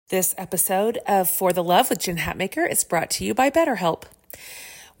This episode of For the Love with Jen Hatmaker is brought to you by BetterHelp.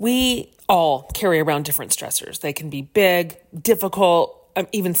 We all carry around different stressors. They can be big, difficult,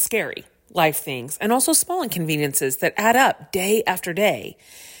 even scary life things, and also small inconveniences that add up day after day.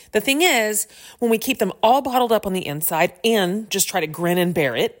 The thing is, when we keep them all bottled up on the inside and just try to grin and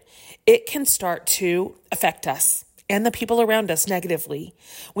bear it, it can start to affect us and the people around us negatively.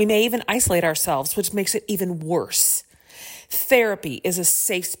 We may even isolate ourselves, which makes it even worse. Therapy is a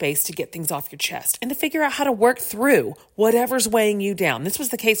safe space to get things off your chest and to figure out how to work through whatever's weighing you down. This was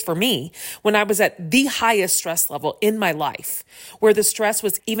the case for me when I was at the highest stress level in my life, where the stress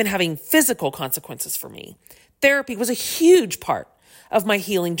was even having physical consequences for me. Therapy was a huge part of my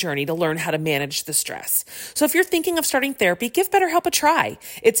healing journey to learn how to manage the stress. So if you're thinking of starting therapy, give BetterHelp a try.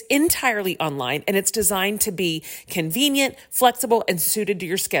 It's entirely online and it's designed to be convenient, flexible, and suited to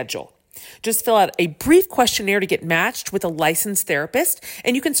your schedule. Just fill out a brief questionnaire to get matched with a licensed therapist,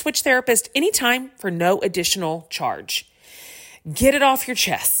 and you can switch therapist anytime for no additional charge. Get it off your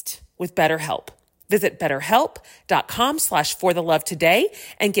chest with BetterHelp. Visit betterhelp.com/forthelove today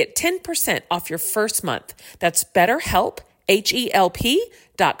and get 10% off your first month. That's BetterHelp,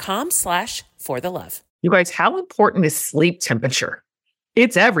 HELP.com/forthelove. You guys, how important is sleep temperature?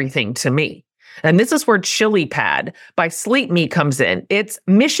 It's everything to me. And this is where Chili Pad by Sleep Me comes in. Its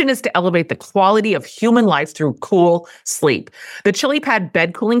mission is to elevate the quality of human life through cool sleep. The Chili Pad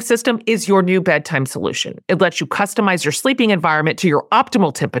bed cooling system is your new bedtime solution. It lets you customize your sleeping environment to your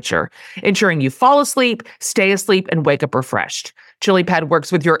optimal temperature, ensuring you fall asleep, stay asleep, and wake up refreshed. Chili Pad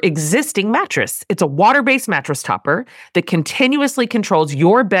works with your existing mattress. It's a water-based mattress topper that continuously controls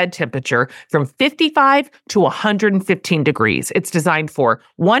your bed temperature from 55 to 115 degrees. It's designed for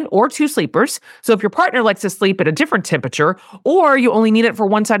 1 or 2 sleepers. So if your partner likes to sleep at a different temperature, or you only need it for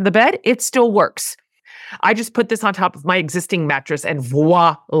one side of the bed, it still works. I just put this on top of my existing mattress and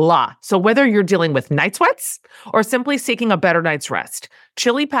voila. So whether you're dealing with night sweats or simply seeking a better night's rest,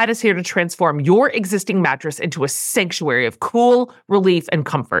 Chili Pad is here to transform your existing mattress into a sanctuary of cool, relief, and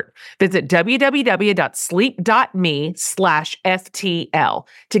comfort. Visit www.sleep.me/FTL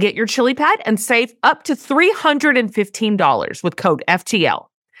to get your Chili Pad and save up to $315 with code FTL.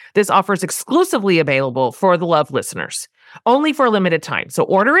 This offer is exclusively available for the Love listeners, only for a limited time. So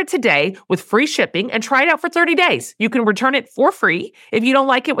order it today with free shipping and try it out for 30 days. You can return it for free if you don't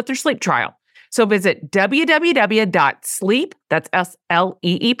like it with your sleep trial. So visit www.sleep, that's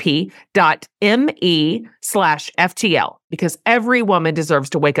sleep.me/FTL, because every woman deserves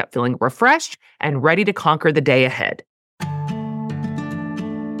to wake up feeling refreshed and ready to conquer the day ahead.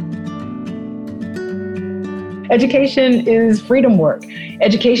 Education is freedom work.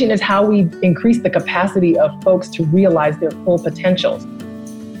 Education is how we increase the capacity of folks to realize their full potentials.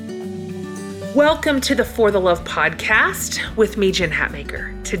 Welcome to the For the Love podcast with me, Jen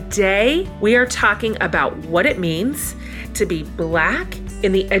Hatmaker. Today, we are talking about what it means to be Black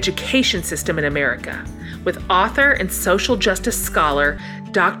in the education system in America with author and social justice scholar,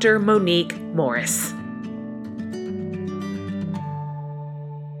 Dr. Monique Morris.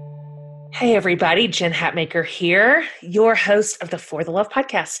 Hey everybody, Jen Hatmaker here, your host of the For the Love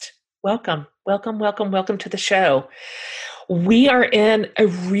podcast. Welcome to the show. We are in a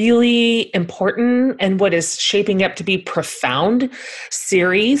really important and what is shaping up to be profound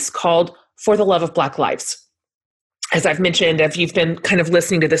series called For the Love of Black Lives. As I've mentioned, if you've been kind of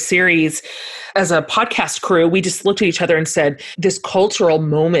listening to the series as a podcast crew, we just looked at each other and said, this cultural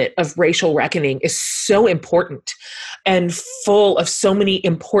moment of racial reckoning is so important and full of so many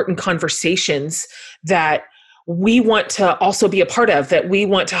important conversations that we want to also be a part of, that we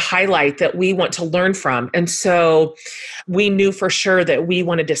want to highlight, that we want to learn from. And so we knew for sure that we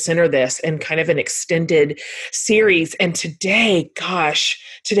wanted to center this in kind of an extended series. And today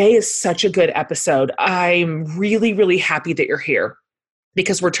is such a good episode. I'm really, really happy that you're here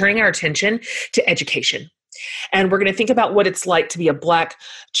because we're turning our attention to education. And we're going to think about what it's like to be a Black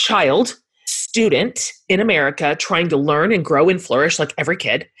child, student in America, trying to learn and grow and flourish like every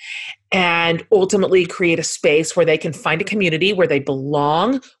kid, and ultimately create a space where they can find a community where they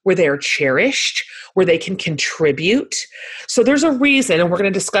belong, where they are cherished, where they can contribute. So there's a reason, and we're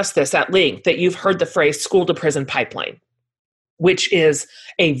going to discuss this at length, that you've heard the phrase school to prison pipeline, which is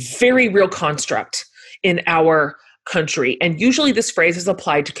a very real construct in our country. And usually this phrase is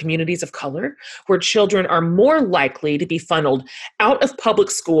applied to communities of color where children are more likely to be funneled out of public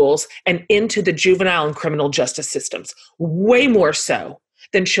schools and into the juvenile and criminal justice systems, way more so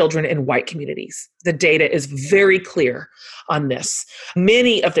than children in white communities. The data is very clear on this.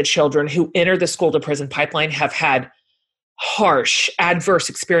 Many of the children who enter the school to prison pipeline have had harsh, adverse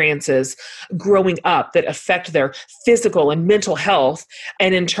experiences growing up that affect their physical and mental health,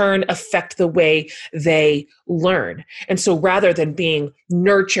 and in turn affect the way they learn. And so rather than being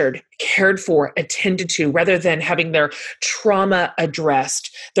nurtured, cared for, attended to, rather than having their trauma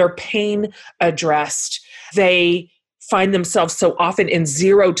addressed, their pain addressed, they find themselves so often in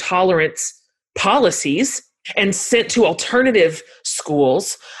zero tolerance policies and sent to alternative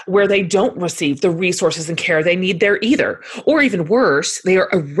schools where they don't receive the resources and care they need there either. Or even worse, they are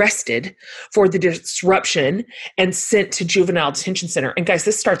arrested for the disruption and sent to juvenile detention center. And guys,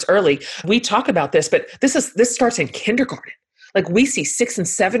 this starts early. We talk about this, but this starts in kindergarten. Like we see 6 and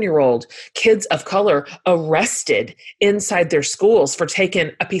 7-year-old kids of color arrested inside their schools for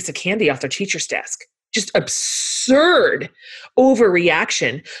taking a piece of candy off their teacher's desk. Just absurd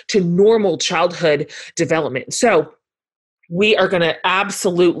overreaction to normal childhood development. So we are going to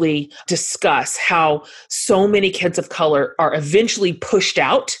absolutely discuss how so many kids of color are eventually pushed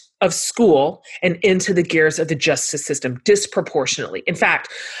out of school and into the gears of the justice system disproportionately. In fact,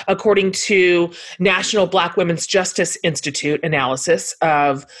 according to National Black Women's Justice Institute analysis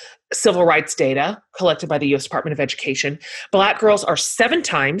of civil rights data collected by the U.S. Department of Education, Black girls are 7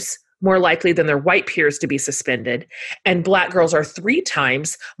 times more likely than their white peers to be suspended, and Black girls are 3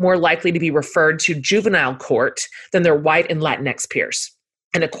 times more likely to be referred to juvenile court than their white and Latinx peers.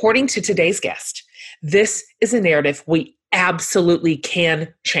 And according to today's guest, this is a narrative we absolutely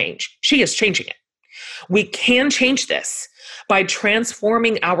can change. She is changing it. We can change this by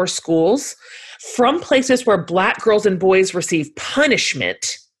transforming our schools from places where Black girls and boys receive punishment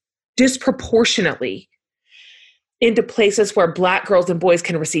disproportionately into places where Black girls and boys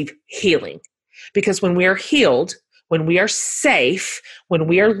can receive healing. Because when we are healed, when we are safe, when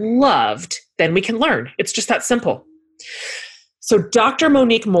we are loved, then we can learn. It's just that simple. So Dr.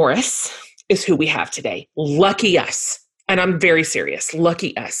 Monique Morris is who we have today. Lucky us. And I'm very serious.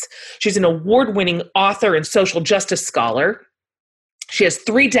 Lucky us. She's an award-winning author and social justice scholar. She has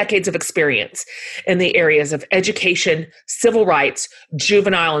 3 decades of experience in the areas of education, civil rights,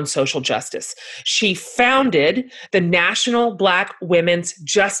 juvenile, and social justice. She founded the National Black Women's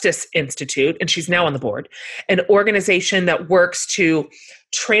Justice Institute, and she's now on the board, an organization that works to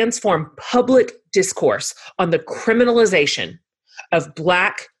transform public discourse on the criminalization of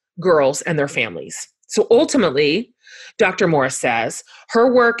Black girls and their families. So ultimately, Dr. Morris says, her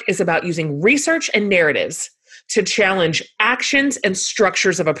work is about using research and narratives to challenge actions and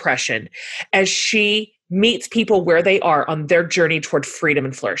structures of oppression as she meets people where they are on their journey toward freedom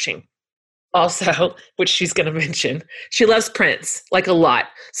and flourishing. Also, which she's going to mention, she loves Prince, like a lot.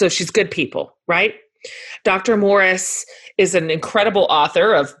 So she's good people, right? Dr. Morris is an incredible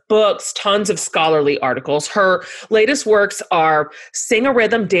author of books, tons of scholarly articles. Her latest works are Sing a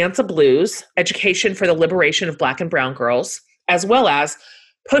Rhythm, Dance a Blues, Education for the Liberation of Black and Brown Girls, as well as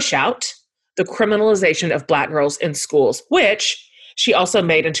Push Out, the criminalization of Black girls in schools, which she also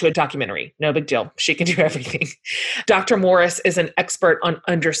made into a documentary. No big deal. She can do everything. Dr. Morris is an expert on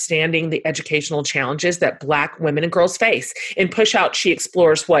understanding the educational challenges that Black women and girls face. In Push Out, she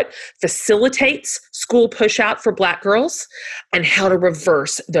explores what facilitates school push out for Black girls and how to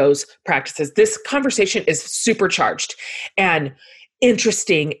reverse those practices. This conversation is supercharged and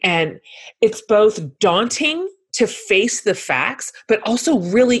interesting, and it's both daunting to face the facts, but also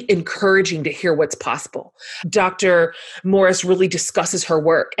really encouraging to hear what's possible. Dr. Morris really discusses her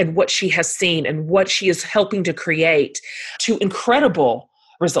work and what she has seen and what she is helping to create to incredible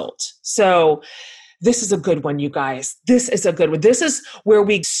results. So this is a good one, you guys. This is a good one. This is where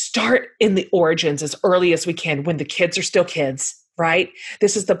we start in the origins as early as we can when the kids are still kids. Right?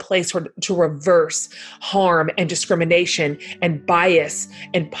 This is the place to reverse harm and discrimination and bias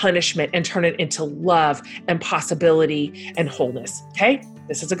and punishment and turn it into love and possibility and wholeness. Okay?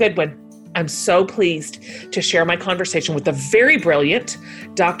 This is a good one. I'm so pleased to share my conversation with the very brilliant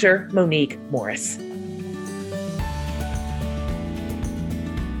Dr. Monique Morris.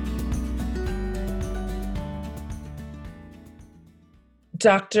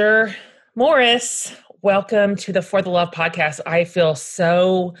 Dr. Morris, welcome to the For the Love podcast. I feel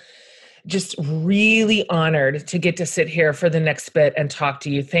so just really honored to get to sit here for the next bit and talk to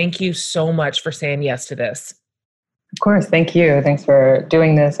you. Thank you so much for saying yes to this. Of course. Thank you. Thanks for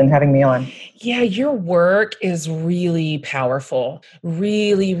doing this and having me on. Yeah, your work is really powerful.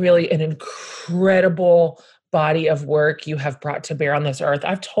 Really, really an incredible body of work you have brought to bear on this earth.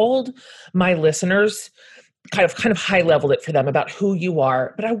 I've told my listeners kind of high leveled it for them about who you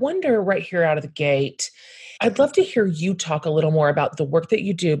are. But I wonder right here out of the gate, I'd love to hear you talk a little more about the work that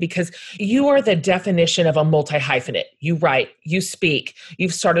you do, because you are the definition of a multi-hyphenate. You write, you speak,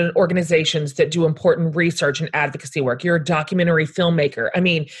 you've started organizations that do important research and advocacy work. You're a documentary filmmaker. I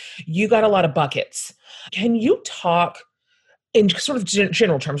mean, you got a lot of buckets. Can you talk in sort of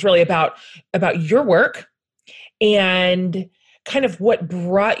general terms, really, about your work and kind of what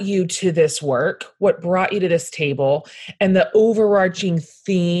brought you to this work, what brought you to this table, and the overarching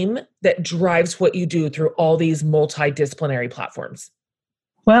theme that drives what you do through all these multidisciplinary platforms?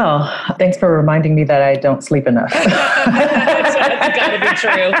 Well, thanks for reminding me that I don't sleep enough. It's gotta be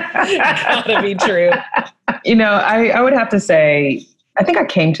true. Gotta be true. I would have to say, I think I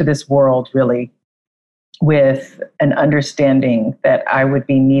came to this world really with an understanding that I would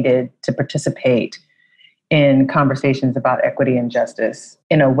be needed to participate in conversations about equity and justice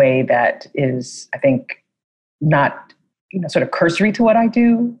in a way that is, I think, not, sort of cursory to what I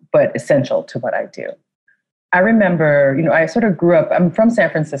do, but essential to what I do. I remember, I sort of grew up, I'm from San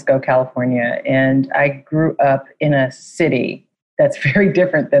Francisco, California, and I grew up in a city that's very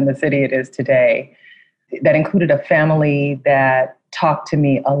different than the city it is today, that included a family that talked to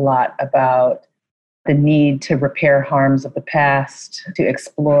me a lot about the need to repair harms of the past, to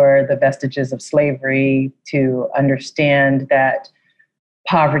explore the vestiges of slavery, to understand that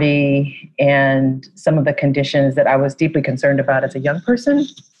poverty and some of the conditions that I was deeply concerned about as a young person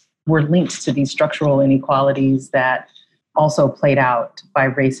were linked to these structural inequalities that also played out by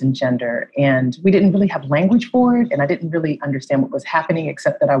race and gender. And we didn't really have language for it, and I didn't really understand what was happening,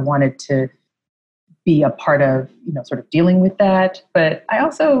 except that I wanted to be a part of, sort of dealing with that. But I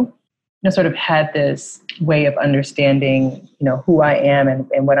also sort of had this way of understanding, who I am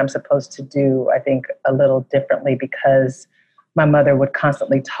and what I'm supposed to do, I think, a little differently, because my mother would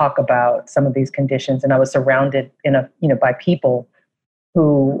constantly talk about some of these conditions, and I was surrounded by people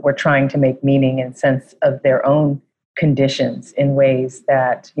who were trying to make meaning and sense of their own conditions in ways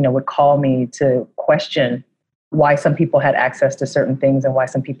that, would call me to question why some people had access to certain things and why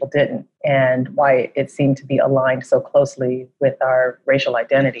some people didn't, and why it seemed to be aligned so closely with our racial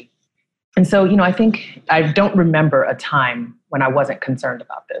identity. And so, I think I don't remember a time when I wasn't concerned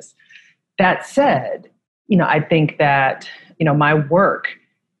about this. That said, I think that, my work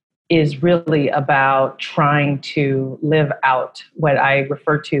is really about trying to live out what I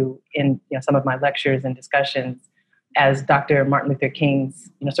refer to in some of my lectures and discussions as Dr. Martin Luther King's,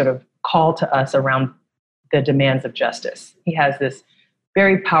 sort of call to us around the demands of justice. He has this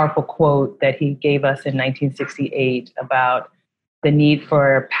very powerful quote that he gave us in 1968 about the need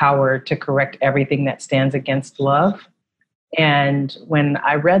for power to correct everything that stands against love. And when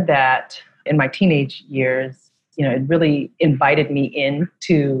I read that in my teenage years, it really invited me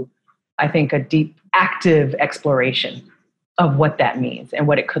into, I think, a deep, active exploration of what that means and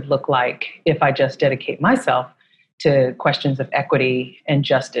what it could look like if I just dedicate myself to questions of equity and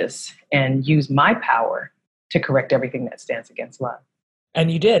justice and use my power to correct everything that stands against love.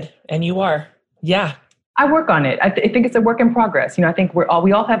 And you did, and you are. Yeah. I work on it. I think it's a work in progress. I think we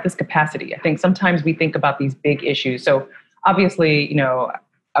all have this capacity. I think sometimes we think about these big issues. So obviously,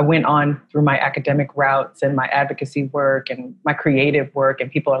 I went on through my academic routes and my advocacy work and my creative work,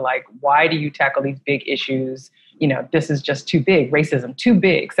 and people are like, why do you tackle these big issues? This is just too big. Racism, too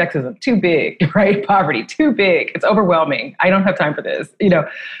big. Sexism, too big, right? Poverty, too big. It's overwhelming. I don't have time for this.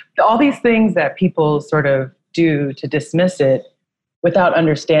 All these things that people sort of do to dismiss it without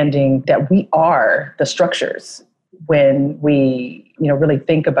understanding that we are the structures when we, really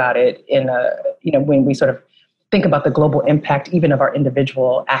think about it when we sort of think about the global impact even of our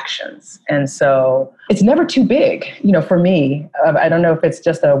individual actions. And so it's never too big, for me. I don't know if it's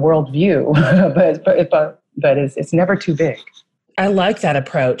just a worldview, but it's never too big. I like that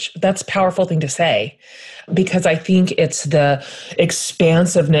approach. That's a powerful thing to say, because I think it's the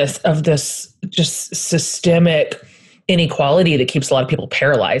expansiveness of this just systemic inequality that keeps a lot of people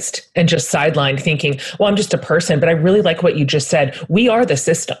paralyzed and just sidelined thinking, well, I'm just a person. But I really like what you just said. We are the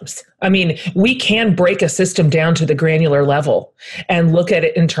systems. I mean, we can break a system down to the granular level and look at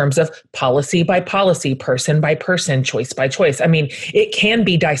it in terms of policy by policy, person by person, choice by choice. I mean, it can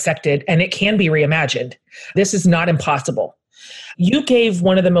be dissected and it can be reimagined. This is not impossible. You gave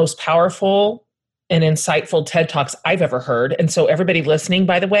one of the most powerful and insightful TED Talks I've ever heard. And so everybody listening,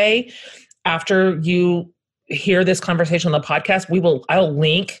 by the way, after you hear this conversation on the podcast, I'll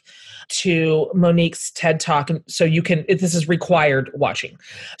link to Monique's TED Talk. And so this is required watching.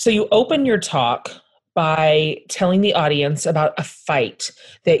 So you open your talk by telling the audience about a fight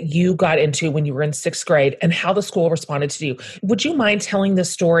that you got into when you were in 6th grade and how the school responded to you. Would you mind telling this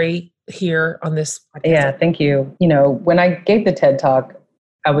story here on this podcast? Yeah, thank you. When I gave the TED Talk,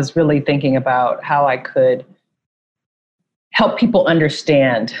 I was really thinking about how I could help people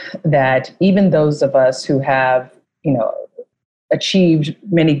understand that even those of us who have, achieved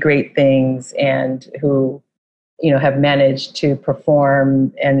many great things and who, have managed to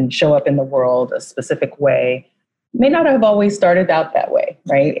perform and show up in the world a specific way may not have always started out that way,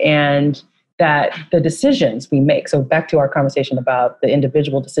 right? And that the decisions we make, so back to our conversation about the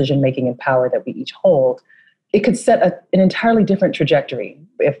individual decision-making and power that we each hold, it could set an entirely different trajectory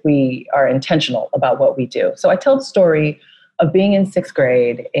if we are intentional about what we do. So I tell the story of being in sixth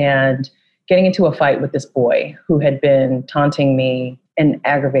grade and getting into a fight with this boy who had been taunting me and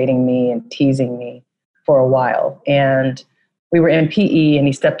aggravating me and teasing me for a while. And we were in PE and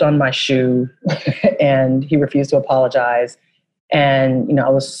he stepped on my shoe and he refused to apologize. And, I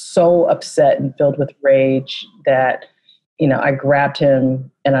was so upset and filled with rage that, I grabbed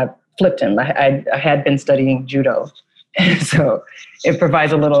him and I flipped him. I had been studying judo. And so it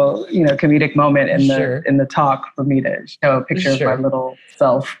provides a little, comedic moment in the talk for me to show a picture of my little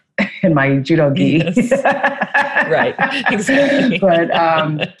self in my judo gi. Yes. Right, exactly. But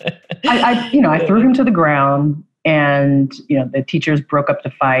I threw him to the ground, and the teachers broke up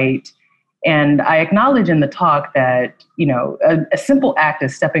the fight. And I acknowledge in the talk that a simple act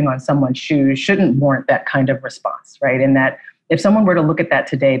of stepping on someone's shoes shouldn't warrant that kind of response, right? And that if someone were to look at that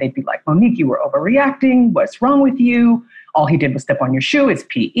today, they'd be like, Monique, you were overreacting. What's wrong with you? All he did was step on your shoe. It's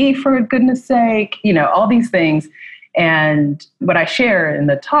PE, for goodness sake. All these things. And what I share in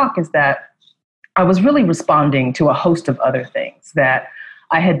the talk is that I was really responding to a host of other things, that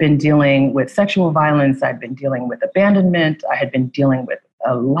I had been dealing with sexual violence. I'd been dealing with abandonment. I had been dealing with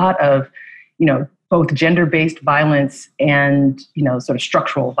a lot of, both gender-based violence and, sort of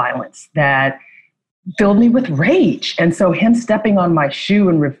structural violence that filled me with rage. And so him stepping on my shoe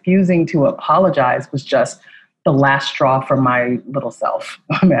and refusing to apologize was just the last straw for my little self,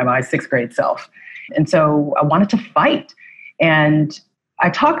 my sixth grade self. And so I wanted to fight. And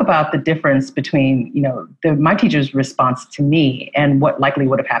I talk about the difference between, my teacher's response to me and what likely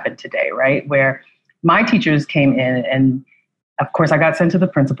would have happened today, right? Where my teachers came in and, of course, I got sent to the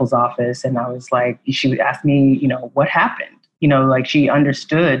principal's office, and I was like, she would ask me, what happened? She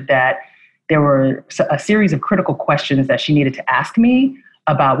understood that there were a series of critical questions that she needed to ask me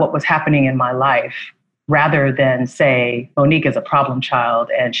about what was happening in my life, rather than say, Monique is a problem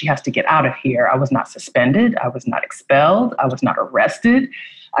child and she has to get out of here. I was not suspended. I was not expelled. I was not arrested.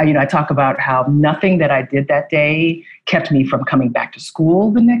 I talk about how nothing that I did that day kept me from coming back to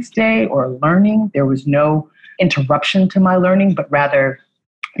school the next day or learning. There was no interruption to my learning, but rather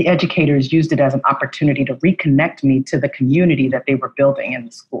the educators used it as an opportunity to reconnect me to the community that they were building in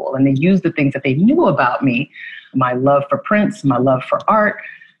the school. And they used the things that they knew about me, my love for Prince, my love for art,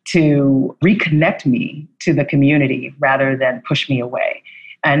 to reconnect me to the community rather than push me away.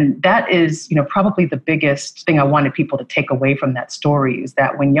 And that is, probably the biggest thing I wanted people to take away from that story, is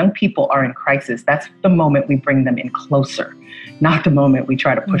that when young people are in crisis, that's the moment we bring them in closer, not the moment we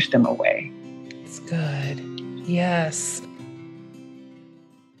try to push them away. It's good. Yes.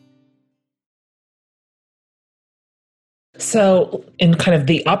 So in kind of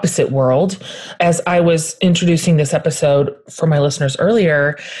the opposite world, as I was introducing this episode for my listeners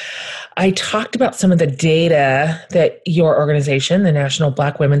earlier, I talked about some of the data that your organization, the National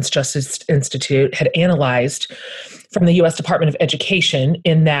Black Women's Justice Institute, had analyzed from the U.S. Department of Education,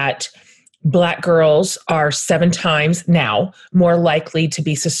 in that Black girls are 7 times now more likely to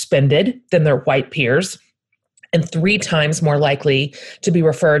be suspended than their white peers, and 3 times more likely to be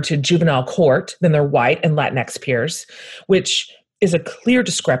referred to juvenile court than their white and Latinx peers, which is a clear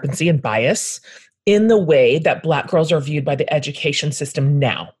discrepancy and bias in the way that Black girls are viewed by the education system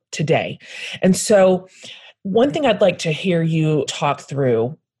now, today. And so one thing I'd like to hear you talk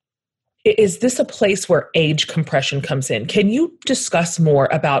through, is this a place where age compression comes in? Can you discuss more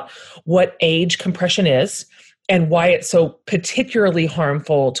about what age compression is and why it's so particularly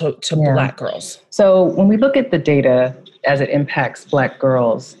harmful to Black girls? So when we look at the data as it impacts Black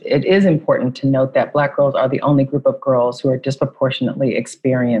girls, it is important to note that Black girls are the only group of girls who are disproportionately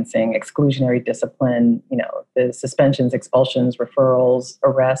experiencing exclusionary discipline, the suspensions, expulsions, referrals,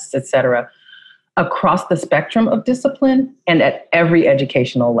 arrests, et cetera, across the spectrum of discipline and at every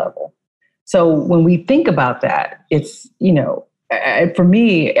educational level. So when we think about that, it's, for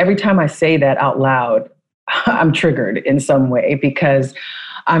me, every time I say that out loud, I'm triggered in some way, because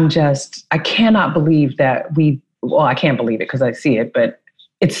I cannot believe that I can't believe it because I see it, but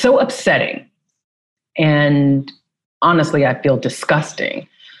it's so upsetting. And honestly, I feel disgusting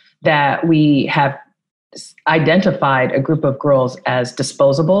that we have identified a group of girls as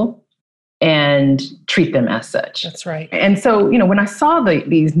disposable and treat them as such. That's right. And so, when I saw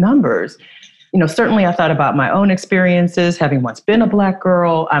these numbers, certainly I thought about my own experiences, having once been a Black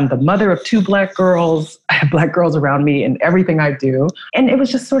girl. I'm the mother of 2 Black girls. I have Black girls around me in everything I do. And it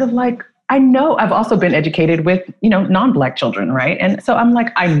was just sort of like, I know I've also been educated with, non-Black children, right? And so I'm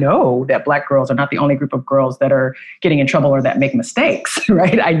like, I know that Black girls are not the only group of girls that are getting in trouble or that make mistakes,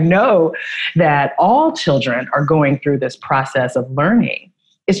 right? I know that all children are going through this process of learning.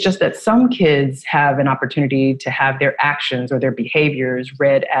 It's just that some kids have an opportunity to have their actions or their behaviors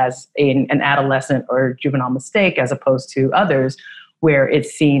read as an adolescent or juvenile mistake, as opposed to others where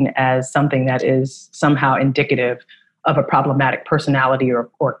it's seen as something that is somehow indicative of a problematic personality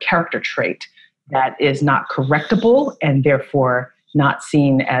or character trait that is not correctable and therefore not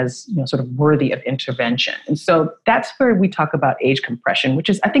seen as sort of worthy of intervention. And so that's where we talk about age compression, which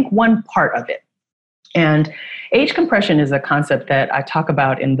is, I think, one part of it. And age compression is a concept that I talk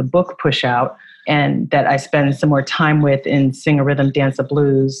about in the book Push Out, and that I spend some more time with in Sing a Rhythm, Dance a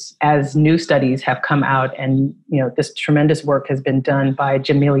Blues, as new studies have come out. And, this tremendous work has been done by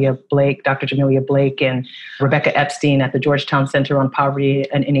Dr. Jamelia Blake and Rebecca Epstein at the Georgetown Center on Poverty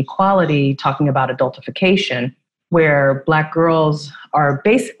and Inequality, talking about adultification, where Black girls are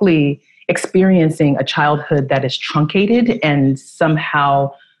basically experiencing a childhood that is truncated and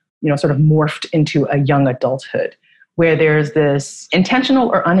somehow sort of morphed into a young adulthood, where there's this intentional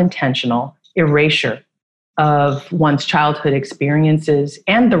or unintentional erasure of one's childhood experiences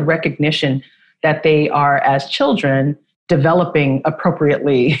and the recognition that they are, as children, developing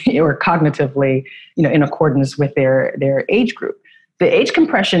appropriately or cognitively, in accordance with their age group. The age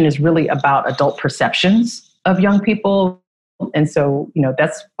compression is really about adult perceptions of young people. And so,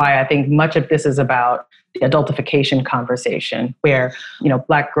 that's why I think much of this is about the adultification conversation, where,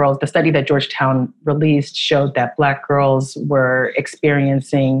 Black girls, the study that Georgetown released showed that Black girls were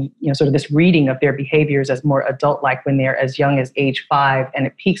experiencing, sort of this reading of their behaviors as more adult-like when they're as young as age 5, and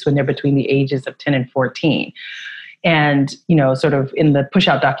it peaks when they're between the ages of 10 and 14. And, sort of in the Push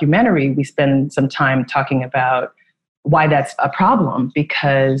Out documentary, we spend some time talking about why that's a problem,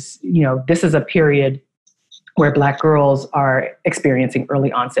 because, this is a period where Black girls are experiencing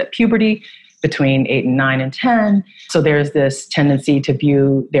early onset puberty between 8 and 9 and 10. So there's this tendency to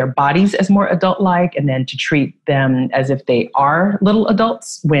view their bodies as more adult-like and then to treat them as if they are little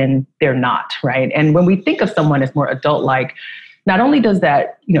adults when they're not, right? And when we think of someone as more adult-like, not only does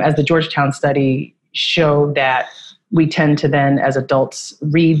that, as the Georgetown study show that we tend to then, as adults,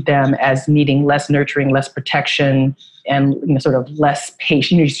 read them as needing less nurturing, less protection, and sort of less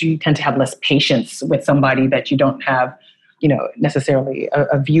patience. You tend to have less patience with somebody that you don't have, necessarily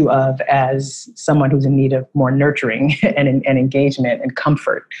a view of as someone who's in need of more nurturing and engagement and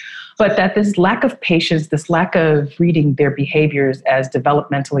comfort. But that this lack of patience, this lack of reading their behaviors as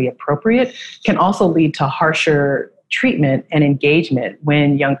developmentally appropriate, can also lead to harsher treatment and engagement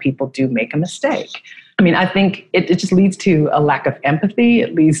when young people do make a mistake. I mean, I think it just leads to a lack of empathy.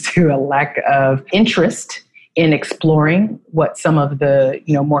 It leads to a lack of interest in exploring what some of the,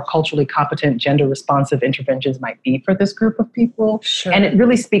 more culturally competent, gender responsive interventions might be for this group of people. Sure. And it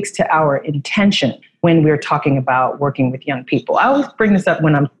really speaks to our intention when we're talking about working with young people. I always bring this up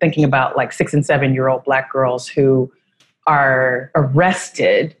when I'm thinking about like 6 and 7-year-old Black girls who are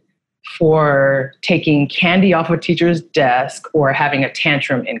arrested for taking candy off a teacher's desk or having a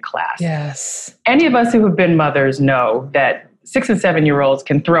tantrum in class. Yes. Any of us who have been mothers know that 6 and 7-year-olds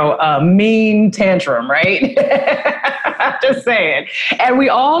can throw a mean tantrum, right? Just saying. And we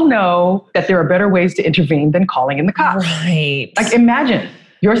all know that there are better ways to intervene than calling in the cops. Right. Like, imagine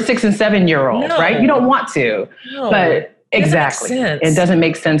you're 6 and 7-year-old, No. right? You don't want to, No. but exactly. It doesn't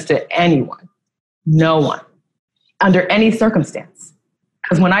make sense to anyone, no one, under any circumstance.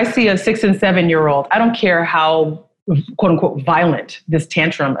 Because when I see a 6 and 7-year-old, I don't care how, quote unquote, violent this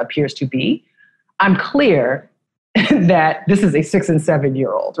tantrum appears to be. I'm clear that this is a 6 and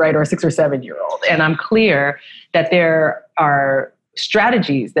 7-year-old, right? Or a 6 or 7-year-old. And I'm clear that there are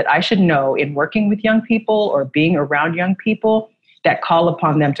strategies that I should know in working with young people or being around young people that call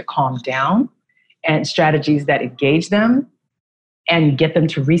upon them to calm down, and strategies that engage them and get them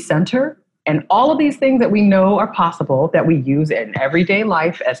to recenter. And all of these things that we know are possible, that we use in everyday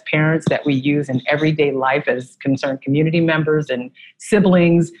life as parents, that we use in everyday life as concerned community members and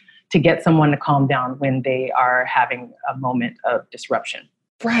siblings, to get someone to calm down when they are having a moment of disruption.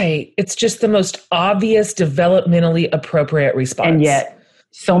 Right. It's just the most obvious developmentally appropriate response. And yet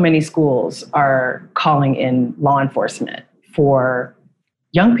so many schools are calling in law enforcement for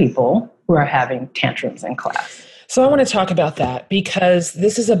young people who are having tantrums in class. So I want to talk about that because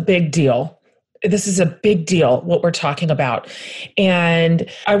this is a big deal. This is a big deal, what we're talking about. And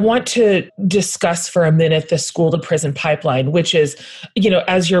I want to discuss for a minute the school to prison pipeline, which is,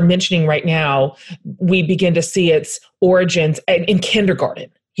 as you're mentioning right now, we begin to see its origins in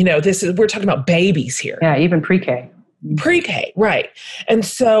kindergarten. We're talking about babies here. Yeah, even pre-K. Pre-K, right. And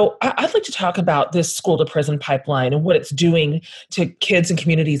so I'd like to talk about this school to prison pipeline and what it's doing to kids and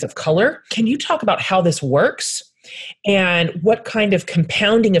communities of color. Can you talk about how this works and what kind of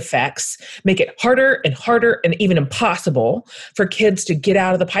compounding effects make it harder and harder and even impossible for kids to get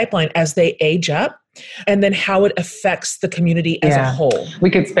out of the pipeline as they age up, and then how it affects the community as a whole? We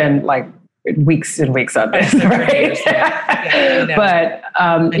could spend like weeks and weeks on this, right? But,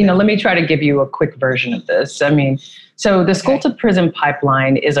 let me try to give you a quick version of this. So the school to prison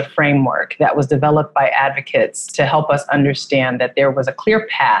pipeline is a framework that was developed by advocates to help us understand that there was a clear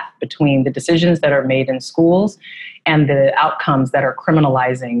path between the decisions that are made in schools and the outcomes that are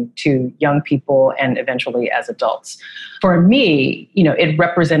criminalizing to young people and eventually as adults. For me, it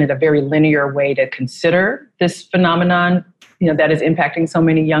represented a very linear way to consider this phenomenon that is impacting so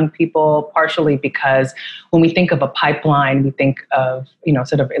many young people, partially because when we think of a pipeline, we think of,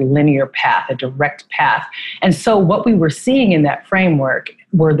 sort of a linear path, a direct path. And so what we were seeing in that framework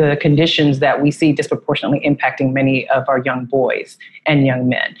were the conditions that we see disproportionately impacting many of our young boys and young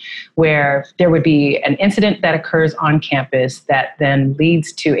men, where there would be an incident that occurs on campus that then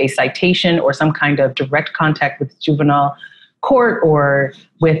leads to a citation or some kind of direct contact with juvenile court or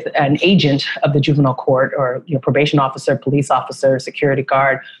with an agent of the juvenile court or probation officer, police officer, security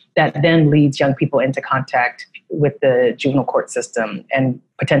guard, that then leads young people into contact with the juvenile court system and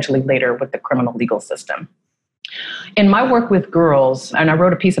potentially later with the criminal legal system. In my work with girls, and I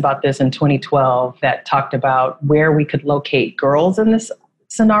wrote a piece about this in 2012 that talked about where we could locate girls in this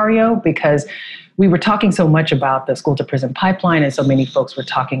scenario, because we were talking so much about the school to prison pipeline, and so many folks were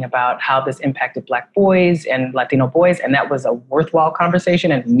talking about how this impacted Black boys and Latino boys, and that was a worthwhile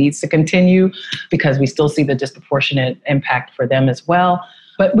conversation and needs to continue because we still see the disproportionate impact for them as well.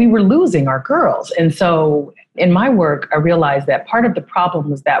 But we were losing our girls. And so in my work, I realized that part of the problem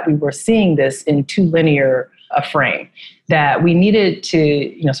was that we were seeing this in too linear a frame, that we needed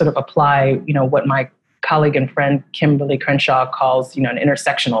to sort of apply what my colleague and friend Kimberly Crenshaw calls, an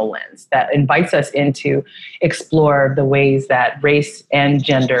intersectional lens that invites us in to explore the ways that race and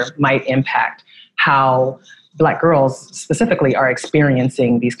gender might impact how Black girls specifically are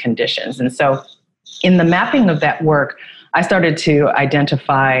experiencing these conditions. And so in the mapping of that work, I started to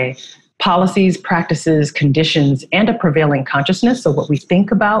identify policies, practices, conditions, and a prevailing consciousness, so what we think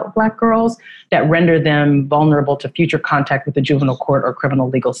about Black girls, that render them vulnerable to future contact with the juvenile court or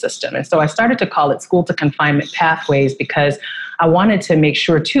criminal legal system. And so I started to call it school to confinement pathways because I wanted to make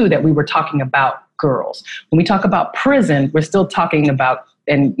sure, too, that we were talking about girls. When we talk about prison, we're still talking about,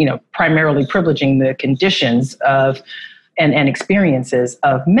 and primarily privileging the conditions of and experiences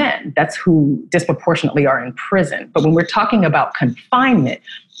of men. That's who disproportionately are in prison. But when we're talking about confinement,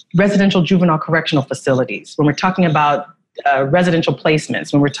 residential juvenile correctional facilities, when we're talking about residential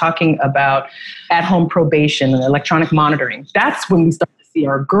placements, when we're talking about at-home probation and electronic monitoring, that's when we start to see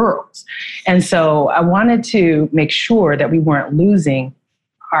our girls. And so I wanted to make sure that we weren't losing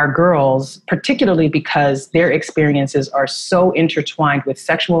our girls, particularly because their experiences are so intertwined with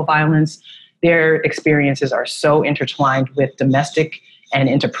sexual violence. Their experiences are so intertwined with domestic and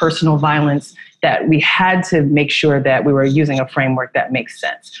interpersonal violence that we had to make sure that we were using a framework that makes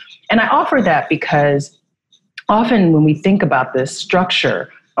sense. And I offer that because often when we think about this structure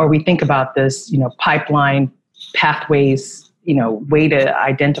or we think about this, pipeline pathways, way to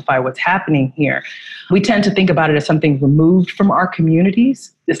identify what's happening here, we tend to think about it as something removed from our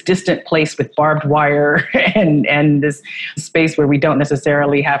communities, this distant place with barbed wire and this space where we don't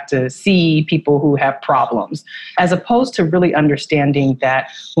necessarily have to see people who have problems, as opposed to really understanding that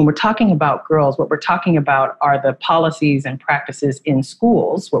when we're talking about girls, what we're talking about are the policies and practices in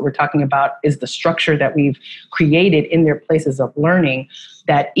schools. What we're talking about is the structure that we've created in their places of learning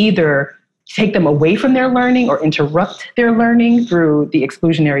that either take them away from their learning or interrupt their learning through the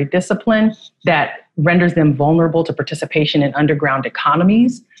exclusionary discipline that renders them vulnerable to participation in underground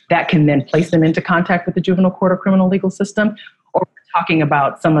economies that can then place them into contact with the juvenile court or criminal legal system. Or we're talking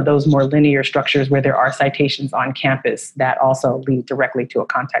about some of those more linear structures where there are citations on campus that also lead directly to a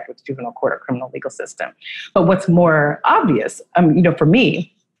contact with the juvenile court or criminal legal system. But what's more obvious, for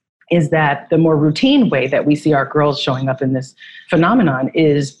me, is that the more routine way that we see our girls showing up in this phenomenon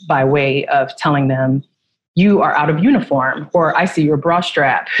is by way of telling them you are out of uniform, or I see your bra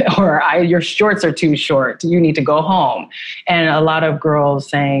strap, or your shorts are too short. You need to go home. And a lot of girls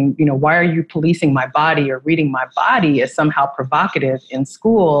saying, why are you policing my body or reading my body as somehow provocative in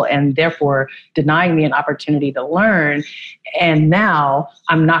school and therefore denying me an opportunity to learn. And now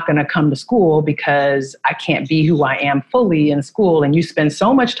I'm not going to come to school because I can't be who I am fully in school. And you spend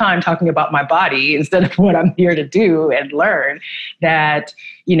so much time talking about my body instead of what I'm here to do and learn that,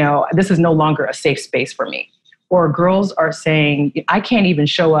 this is no longer a safe space for me. Or girls are saying, I can't even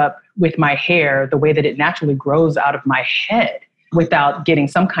show up with my hair the way that it naturally grows out of my head without getting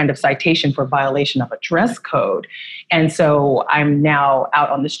some kind of citation for violation of a dress code. And so I'm now out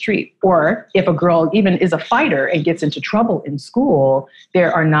on the street. Or if a girl even is a fighter and gets into trouble in school,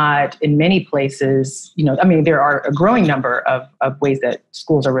 there are not in many places, there are a growing number of ways that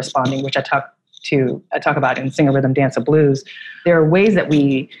schools are responding, which I talk about in Sing a Rhythm, Dance a Blues. There are ways that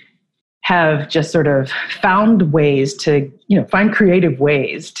we have just sort of found ways to, find creative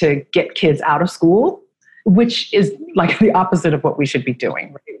ways to get kids out of school, which is like the opposite of what we should be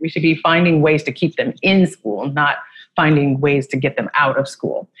doing. Right? We should be finding ways to keep them in school, not finding ways to get them out of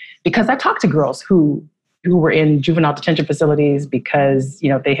school. Because I talked to girls who were in juvenile detention facilities because,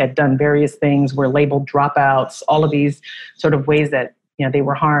 they had done various things, were labeled dropouts, all of these sort of ways that, they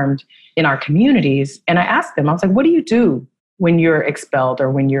were harmed in our communities. And I asked them, I was like, what do you do when you're expelled or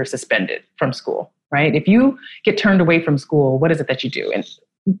when you're suspended from school, right? If you get turned away from school, what is it that you do? And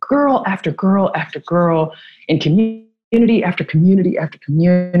girl after girl after girl in community after community after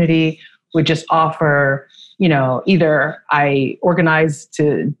community would just offer, either I organize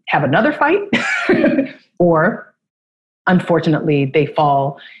to have another fight or unfortunately they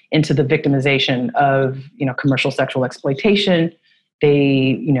fall into the victimization of, commercial sexual exploitation.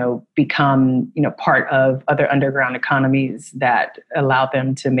 They, become, part of other underground economies that allow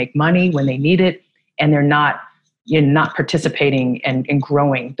them to make money when they need it. And they're not participating and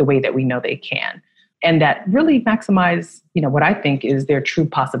growing the way that we know they can. And that really maximize, what I think is their true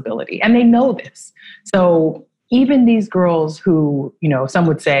possibility. And they know this. So even these girls who, some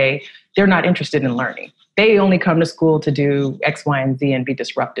would say they're not interested in learning. They only come to school to do X, Y, and Z and be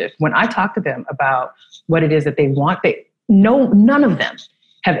disruptive. When I talk to them about what it is that they want, none of them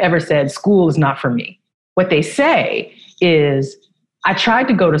have ever said school is not for me. What they say is, I tried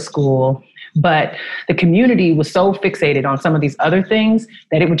to go to school, but the community was so fixated on some of these other things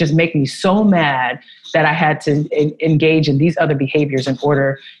that it would just make me so mad that I had to engage in these other behaviors in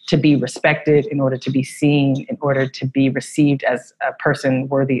order to be respected, in order to be seen, in order to be received as a person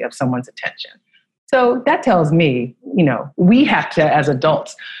worthy of someone's attention. So that tells me, we have to, as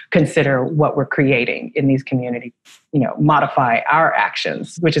adults, consider what we're creating in these communities, modify our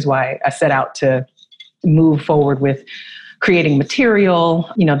actions, which is why I set out to move forward with creating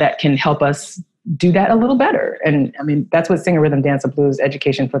material, that can help us do that a little better. And I mean, that's what Sing a Rhythm, Dance a Blues,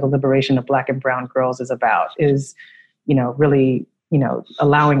 Education for the Liberation of Black and Brown Girls is about, is, really,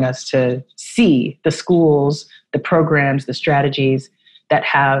 allowing us to see the schools, the programs, the strategies that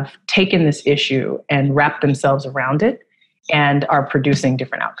have taken this issue and wrapped themselves around it and are producing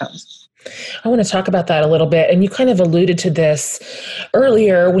different outcomes. I want to talk about that a little bit. And you kind of alluded to this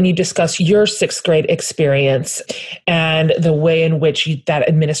earlier when you discussed your sixth grade experience and the way in which that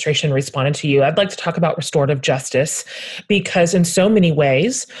administration responded to you. I'd like to talk about restorative justice because in so many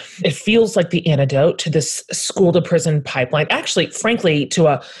ways, it feels like the antidote to this school to prison pipeline, actually, frankly, to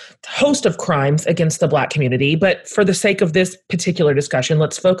a host of crimes against the Black community. But for the sake of this particular discussion,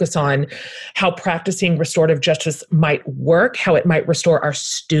 let's focus on how practicing restorative justice might work, how it might restore our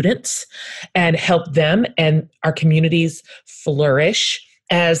students and help them and our communities flourish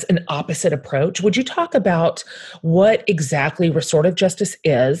as an opposite approach. Would you talk about what exactly restorative justice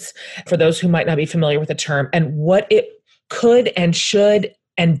is for those who might not be familiar with the term and what it could and should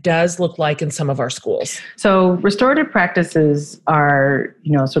and does look like in some of our schools? So restorative practices are,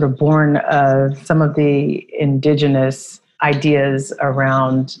 sort of born of some of the indigenous ideas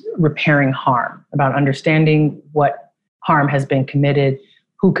around repairing harm, about understanding what harm has been committed,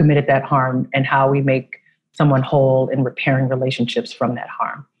 who committed that harm, and how we make someone whole in repairing relationships from that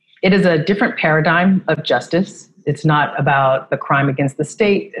harm. It is a different paradigm of justice. It's not about the crime against the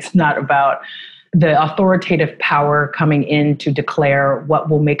state. It's not about the authoritative power coming in to declare what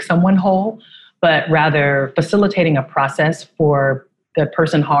will make someone whole, but rather facilitating a process for the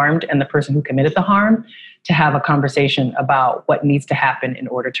person harmed and the person who committed the harm to have a conversation about what needs to happen in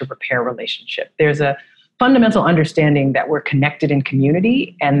order to repair relationship. There's a fundamental understanding that we're connected in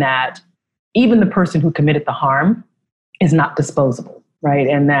community and that even the person who committed the harm is not disposable, right?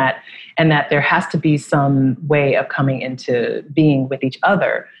 And that there has to be some way of coming into being with each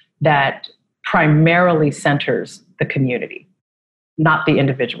other that primarily centers the community, not the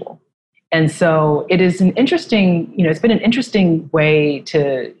individual. And so it is an interesting, it's been an interesting way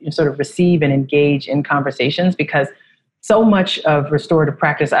to sort of receive and engage in conversations, because so much of restorative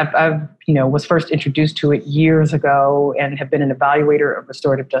practice, I've was first introduced to it years ago and have been an evaluator of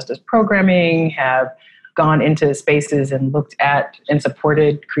restorative justice programming, have gone into spaces and looked at and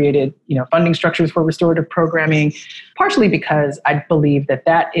supported, created, funding structures for restorative programming, partially because I believe that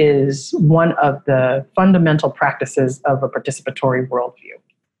that is one of the fundamental practices of a participatory worldview.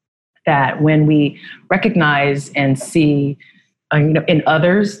 That when we recognize and see, in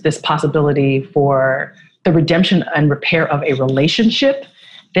others, this possibility for the redemption and repair of a relationship,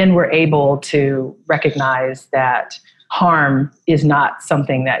 then we're able to recognize that harm is not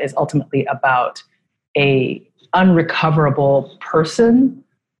something that is ultimately about a unrecoverable person,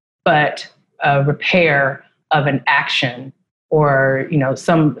 but a repair of an action, or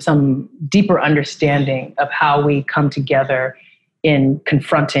some deeper understanding of how we come together in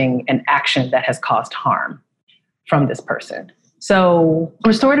confronting an action that has caused harm from this person. So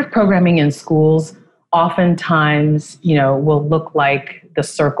restorative programming in schools oftentimes, will look like the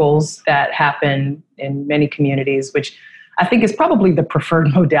circles that happen in many communities, which I think is probably the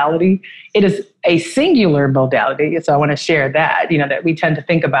preferred modality. It is a singular modality, so I want to share that, that we tend to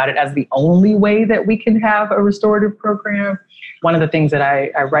think about it as the only way that we can have a restorative program. One of the things that I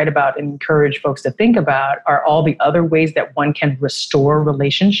write about and encourage folks to think about are all the other ways that one can restore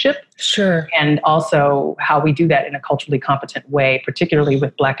relationship. Sure. And also how we do that in a culturally competent way, particularly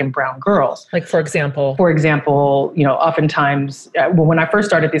with Black and brown girls. Like, for example, oftentimes, when I first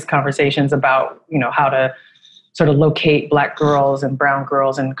started these conversations about, how to sort of locate Black girls and brown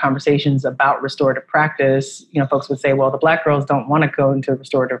girls in conversations about restorative practice, folks would say, well, the Black girls don't want to go into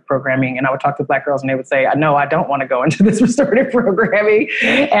restorative programming. And I would talk to Black girls and they would say, no, I don't want to go into this restorative programming.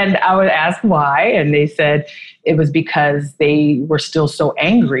 And I would ask why. And they said it was because they were still so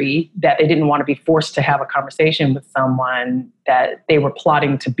angry that they didn't want to be forced to have a conversation with someone that they were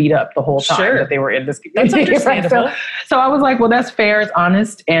plotting to beat up the whole time that they were in this community. That's understandable. Right? So I was like, well, that's fair, it's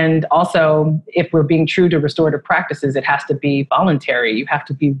honest. And also, if we're being true to restorative practices, it has to be voluntary. You have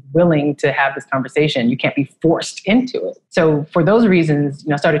to be willing to have this conversation. You can't be forced into it. So for those reasons,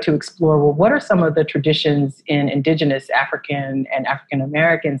 I started to explore, well, what are some of the traditions in Indigenous African and African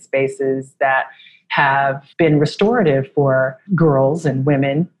American spaces that have been restorative for girls and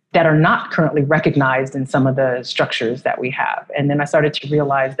women that are not currently recognized in some of the structures that we have. And then I started to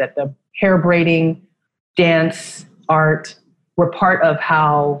realize that the hair braiding, dance, art were part of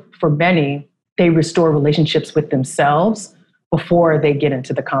how, for many, they restore relationships with themselves before they get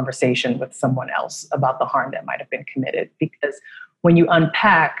into the conversation with someone else about the harm that might have been committed. Because when you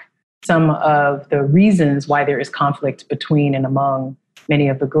unpack some of the reasons why there is conflict between and among many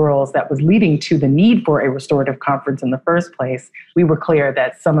of the girls that was leading to the need for a restorative conference in the first place, we were clear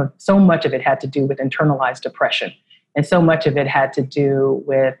that so much of it had to do with internalized oppression. And so much of it had to do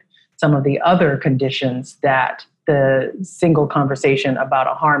with some of the other conditions that the single conversation about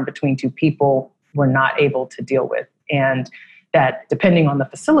a harm between two people were not able to deal with. And that depending on the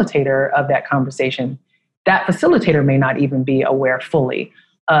facilitator of that conversation, that facilitator may not even be aware fully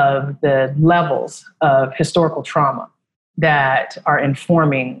of the levels of historical trauma that are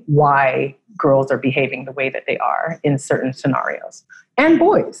informing why girls are behaving the way that they are in certain scenarios, and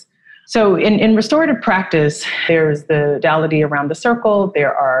boys. So in restorative practice, there's the modality around the circle.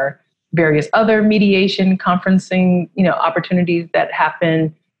 There are various other mediation, conferencing, opportunities that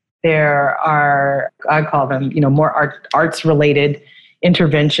happen. There are, I call them, more arts-related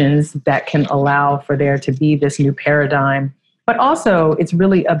interventions that can allow for there to be this new paradigm. But also, it's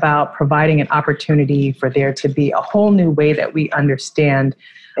really about providing an opportunity for there to be a whole new way that we understand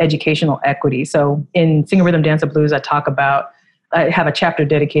educational equity. So in Sing a Rhythm, Dance a Blues, I have a chapter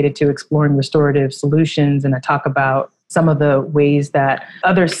dedicated to exploring restorative solutions, and I talk about some of the ways that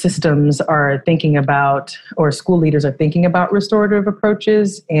other systems are thinking about, or school leaders are thinking about restorative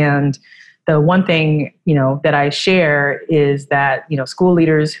approaches. And the one thing, that I share is that, school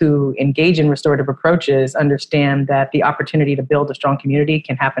leaders who engage in restorative approaches understand that the opportunity to build a strong community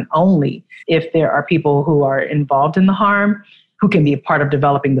can happen only if there are people who are involved in the harm who can be a part of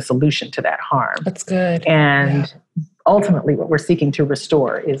developing the solution to that harm. That's good. And ultimately what we're seeking to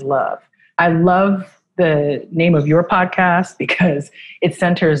restore is love. I love the name of your podcast because it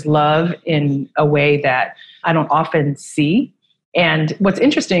centers love in a way that I don't often see. And what's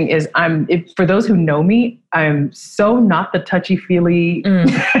interesting is for those who know me, I'm so not the touchy-feely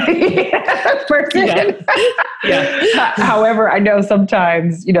person. Yeah. However, I know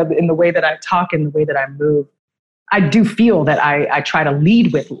sometimes, in the way that I talk and the way that I move, I do feel that I try to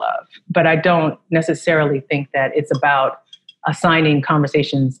lead with love, but I don't necessarily think that it's about assigning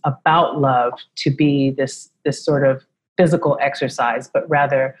conversations about love to be this sort of physical exercise, but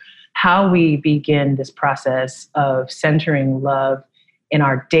rather how we begin this process of centering love in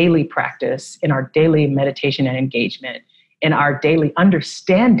our daily practice, in our daily meditation and engagement, in our daily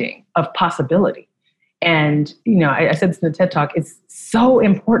understanding of possibility. And, I said this in the TED Talk, it's so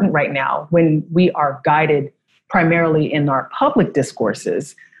important right now when we are guided primarily in our public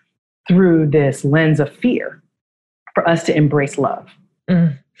discourses through this lens of fear for us to embrace love.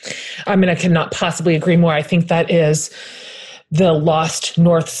 I mean, I cannot possibly agree more. I think that is the lost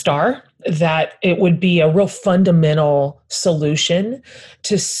North Star, that it would be a real fundamental solution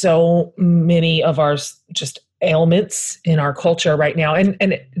to so many of our just ailments in our culture right now. And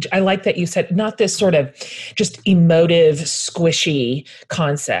I like that you said not this sort of just emotive, squishy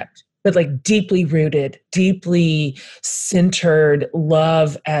concept, but like deeply rooted, deeply centered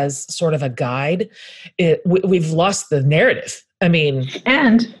love as sort of a guide. We've lost the narrative. I mean,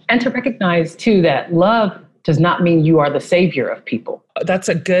 and to recognize too that love does not mean you are the savior of people. That's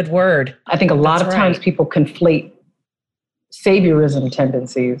a good word. I think a lot of times people conflate saviorism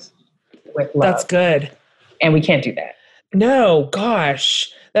tendencies with love. That's good. And we can't do that. No,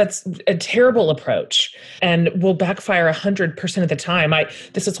 gosh, that's a terrible approach and will backfire 100% of the time.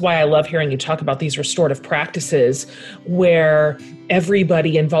 This is why I love hearing you talk about these restorative practices where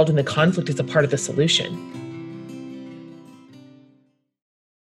everybody involved in the conflict is a part of the solution.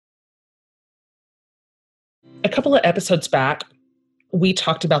 A couple of episodes back, we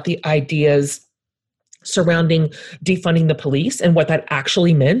talked about the ideas surrounding defunding the police and what that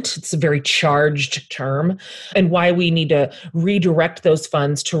actually meant. It's a very charged term, and why we need to redirect those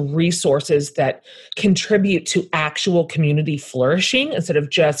funds to resources that contribute to actual community flourishing instead of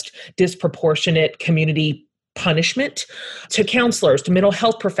just disproportionate community punishment, to counselors, to mental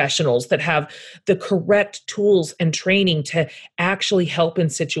health professionals that have the correct tools and training to actually help in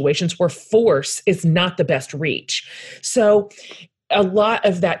situations where force is not the best reach. So a lot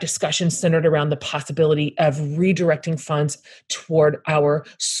of that discussion centered around the possibility of redirecting funds toward our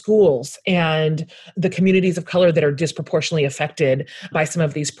schools and the communities of color that are disproportionately affected by some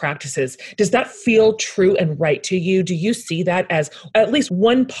of these practices. Does that feel true and right to you? Do you see that as at least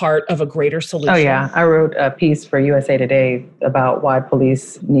one part of a greater solution? Oh, yeah. I wrote a piece for USA Today about why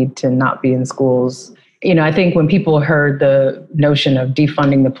police need to not be in schools. I think when people heard the notion of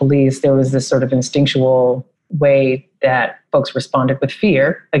defunding the police, there was this sort of instinctual way that folks responded with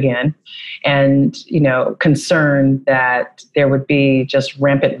fear again, and, concern that there would be just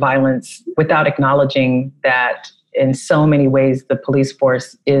rampant violence without acknowledging that in so many ways, the police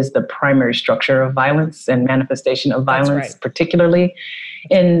force is the primary structure of violence and manifestation of violence, particularly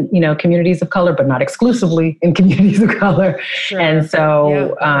in, communities of color, but not exclusively in communities of color. Sure. And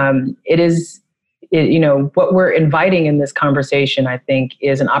so it is, what we're inviting in this conversation, I think,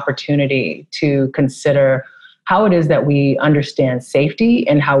 is an opportunity to consider how it is that we understand safety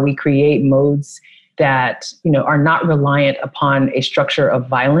and how we create modes that, are not reliant upon a structure of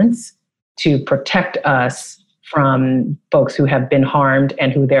violence to protect us from folks who have been harmed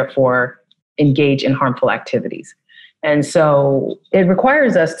and who therefore engage in harmful activities. And so it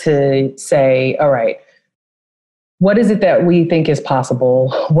requires us to say, all right, what is it that we think is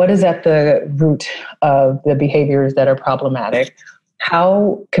possible? What is at the root of the behaviors that are problematic?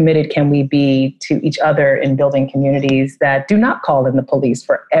 How committed can we be to each other in building communities that do not call in the police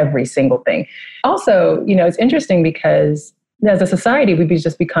for every single thing? Also, it's interesting because as a society, we've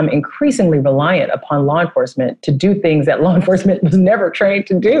just become increasingly reliant upon law enforcement to do things that law enforcement was never trained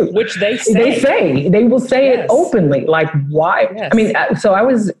to do. Which they say. They will say it openly. Like, why? Yes. I mean, so I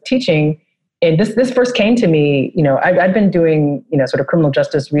was teaching, and this first came to me, I'd been doing, sort of criminal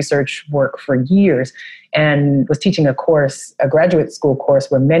justice research work for years, and was teaching a graduate school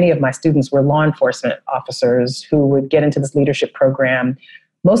course where many of my students were law enforcement officers who would get into this leadership program,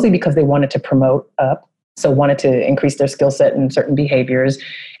 mostly because they wanted to promote up. So wanted to increase their skill set in certain behaviors.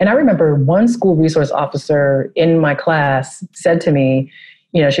 And I remember one school resource officer in my class said to me,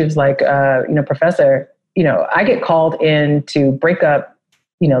 she was like, Professor, I get called in to break up,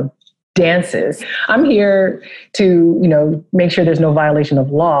 dances. I'm here to, make sure there's no violation of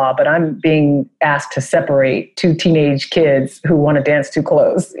law, but I'm being asked to separate two teenage kids who want to dance too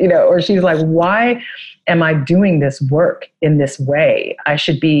close, or she's like, why am I doing this work in this way? I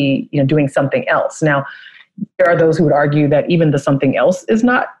should be, doing something else. Now, there are those who would argue that even the something else is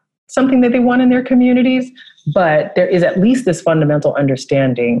not something that they want in their communities, but there is at least this fundamental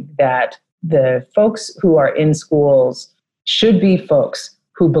understanding that the folks who are in schools should be folks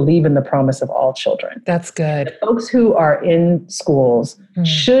who believe in the promise of all children. That's good. The folks who are in schools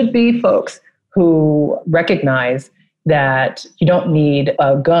should be folks who recognize that you don't need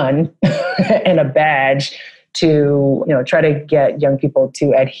a gun and a badge to, try to get young people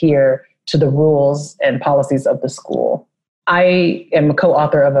to adhere to the rules and policies of the school. I am a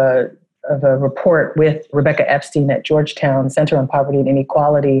co-author of a report with Rebecca Epstein at Georgetown Center on Poverty and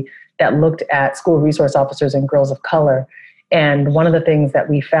Inequality that looked at school resource officers and girls of color. And one of the things that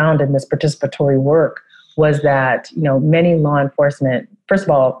we found in this participatory work was that, many law enforcement, first of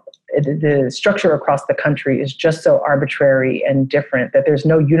all, the structure across the country is just so arbitrary and different that there's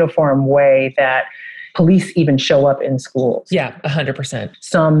no uniform way that police even show up in schools. Yeah, 100%.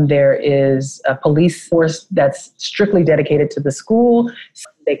 Some there is a police force that's strictly dedicated to the school.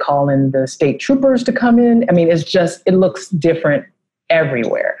 They call in the state troopers to come in. I mean, it looks different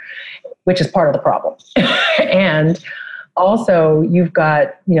everywhere, which is part of the problem. And also you've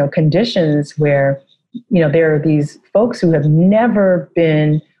got, conditions where, there are these folks who have never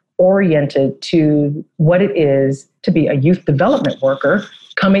been oriented to what it is to be a youth development worker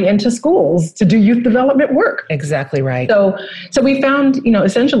coming into schools to do youth development work. Exactly right. So we found,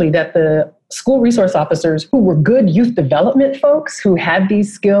 essentially that the school resource officers who were good youth development folks who had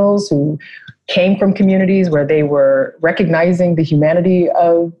these skills, who came from communities where they were recognizing the humanity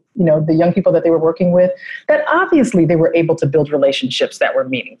of, the young people that they were working with, that obviously they were able to build relationships that were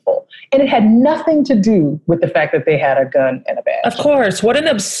meaningful. And it had nothing to do with the fact that they had a gun and a badge. Of course. What an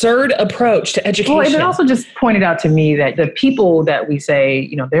absurd approach to education. Well, and it also just pointed out to me that the people that we say,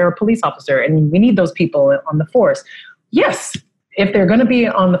 they're a police officer and we need those people on the force. Yes, if they're going to be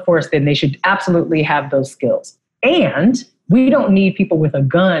on the force, then they should absolutely have those skills. And we don't need people with a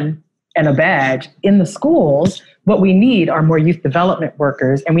gun and a badge in the schools. What we need are more youth development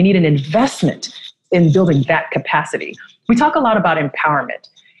workers, and we need an investment in building that capacity. We talk a lot about empowerment.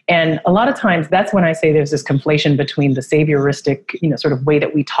 And a lot of times that's when I say there's this conflation between the savioristic, sort of way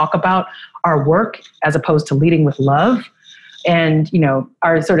that we talk about our work as opposed to leading with love. And,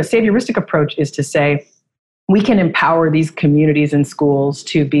 our sort of savioristic approach is to say, we can empower these communities and schools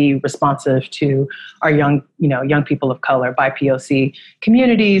to be responsive to our young people of color, BIPOC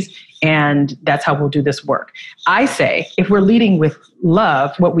communities, and that's how we'll do this work. I say, if we're leading with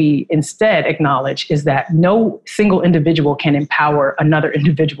love, what we instead acknowledge is that no single individual can empower another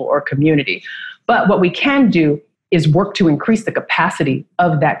individual or community. But what we can do is work to increase the capacity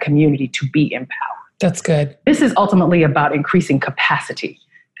of that community to be empowered. That's good. This is ultimately about increasing capacity.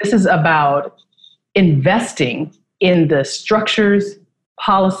 This is about investing in the structures,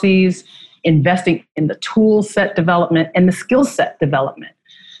 policies, investing in the tool set development and the skill set development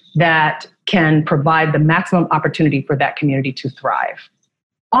that can provide the maximum opportunity for that community to thrive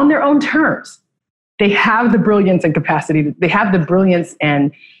on their own terms. They have the brilliance and capacity, they have the brilliance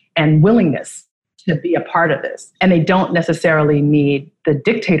and willingness to be a part of this. And they don't necessarily need the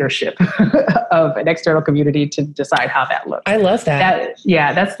dictatorship of an external community to decide how that looks. I love that.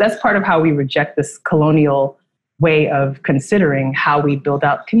 That's part of how we reject this colonial way of considering how we build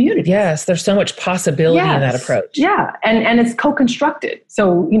out communities. Yes, there's so much possibility in that approach. Yeah, and it's co-constructed.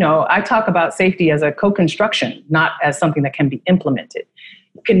 So, I talk about safety as a co-construction, not as something that can be implemented.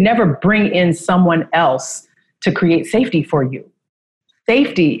 You can never bring in someone else to create safety for you.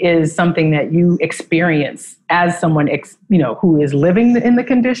 Safety is something that you experience as someone, who is living in the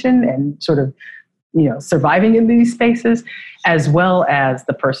condition and sort of, surviving in these spaces, as well as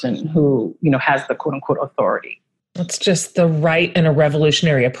the person who, has the quote unquote authority. It's just the right and a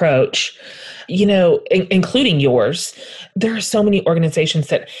revolutionary approach, including yours. There are so many organizations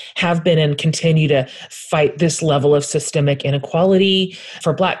that have been and continue to fight this level of systemic inequality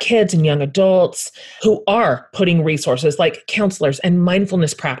for Black kids and young adults who are putting resources like counselors and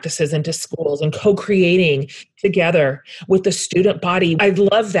mindfulness practices into schools and co-creating together with the student body. I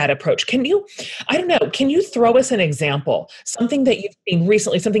love that approach. Can you throw us an example, something that you've seen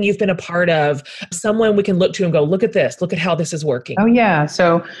recently, something you've been a part of, someone we can look to and go, look at this, look at how this is working? Oh yeah.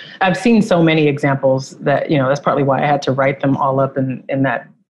 So I've seen so many examples that, that's partly why I had to write them all up in that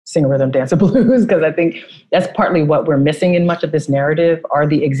Sing a Rhythm, Dance a Blues, because I think that's partly what we're missing in much of this narrative are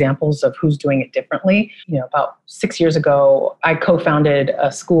the examples of who's doing it differently. About 6 years ago, I co-founded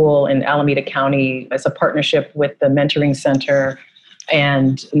a school in Alameda County as a partnership with the Mentoring Center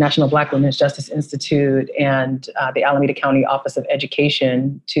and National Black Women's Justice Institute and the Alameda County Office of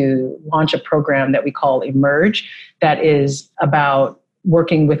Education to launch a program that we call Emerge, that is about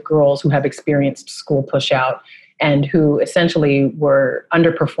working with girls who have experienced school pushout and who essentially were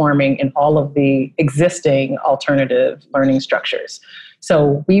underperforming in all of the existing alternative learning structures.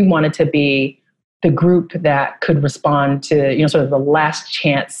 So we wanted to be the group that could respond to, sort of the last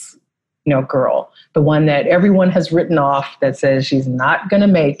chance, girl, the one that everyone has written off that says she's not going to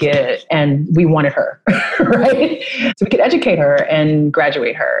make it. And we wanted her, right? So we could educate her and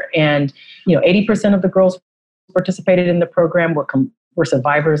graduate her. And, 80% of the girls who participated in the program were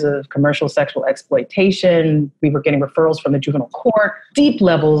survivors of commercial sexual exploitation. We were getting referrals from the juvenile court, deep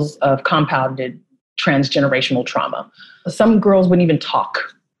levels of compounded transgenerational trauma. Some girls wouldn't even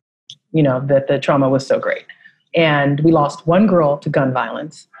talk, that the trauma was so great. And we lost one girl to gun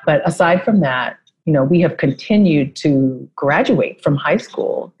violence. But aside from that, we have continued to graduate from high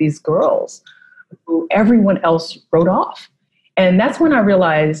school, these girls who everyone else wrote off. And that's when I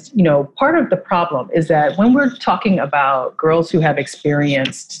realized, part of the problem is that when we're talking about girls who have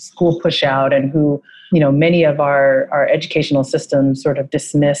experienced school push out and who, many of our educational systems sort of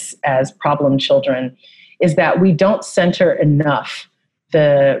dismiss as problem children, is that we don't center enough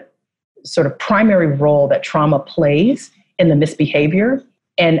the sort of primary role that trauma plays in the misbehavior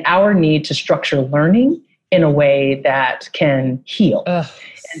and our need to structure learning in a way that can heal. And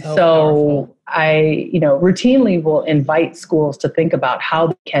so powerful. I, routinely will invite schools to think about how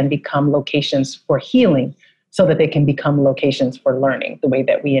they can become locations for healing so that they can become locations for learning the way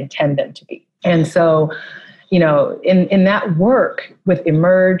that we intend them to be. And so, in that work with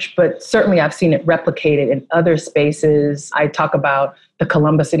Emerge, but certainly I've seen it replicated in other spaces. I talk about the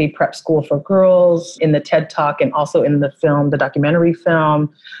Columbus City Prep School for Girls in the TED Talk and also in the film, the documentary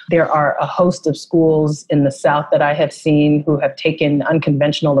film. There are a host of schools in the South that I have seen who have taken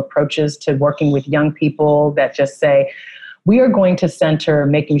unconventional approaches to working with young people that just say, we are going to center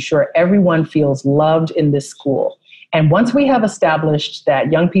making sure everyone feels loved in this school. And once we have established that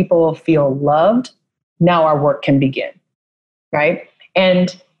young people feel loved, now our work can begin, right?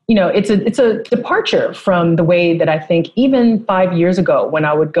 And, it's a departure from the way that I think even 5 years ago when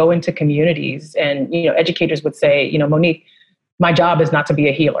I would go into communities and, educators would say, Monique, my job is not to be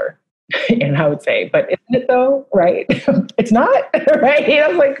a healer. And I would say, but isn't it though, right? It's not, right? I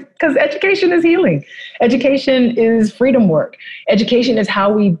was like, because education is healing. Education is freedom work. Education is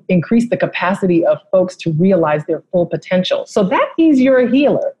how we increase the capacity of folks to realize their full potential. So that means you're a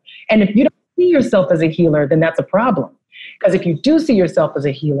healer. And if you don't see yourself as a healer, then that's a problem. Because if you do see yourself as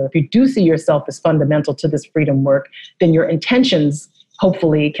a healer, if you do see yourself as fundamental to this freedom work, then your intentions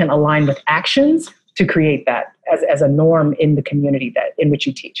hopefully can align with actions to create that as a norm in the community in which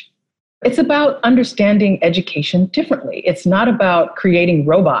you teach. It's about understanding education differently. It's not about creating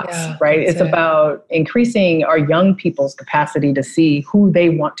robots, right? It's about increasing our young people's capacity to see who they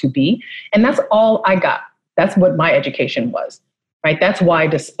want to be. And that's all I got. That's what my education was, right? That's why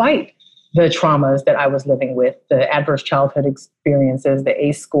despite the traumas that I was living with, the adverse childhood experiences, the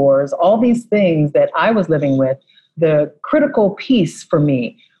ACE scores, all these things that I was living with, the critical piece for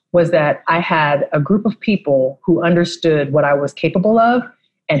me was that I had a group of people who understood what I was capable of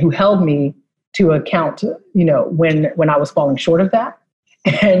and who held me to account, when I was falling short of that,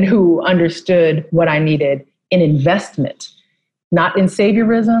 and who understood what I needed in investment, not in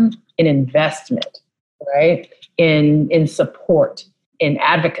saviorism, in investment, right? In support, in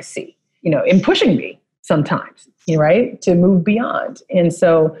advocacy, in pushing me sometimes, right? To move beyond. And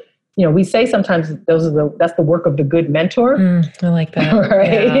so, we say sometimes that's the work of the good mentor. I like that.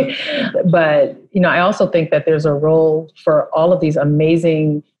 Right. Yeah. But, I also think that there's a role for all of these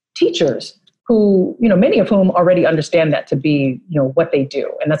amazing teachers who, many of whom already understand that to be, what they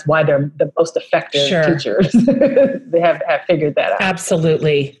do. And that's why they're the most effective teachers. They have figured that out.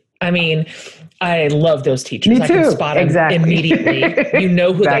 Absolutely. I mean, I love those teachers. Me too. I can spot them immediately. You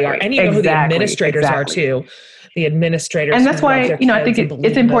know who they are. And you know who the administrators are too. The administrators. And that's why, I think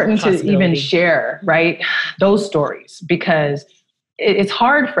it's important to even share, right, those stories, because it's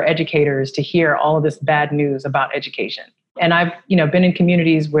hard for educators to hear all of this bad news about education. And I've, been in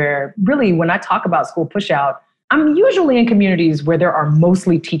communities where really when I talk about school pushout, I'm usually in communities where there are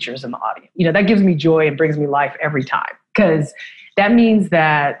mostly teachers in the audience. That gives me joy and brings me life every time, because that means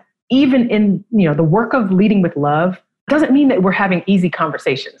that even in, the work of leading with love doesn't mean that we're having easy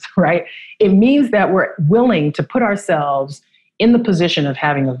conversations, right? It means that we're willing to put ourselves in the position of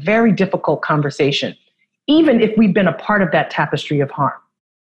having a very difficult conversation, even if we've been a part of that tapestry of harm,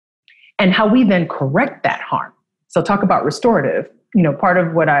 and how we then correct that harm. So talk about restorative. Part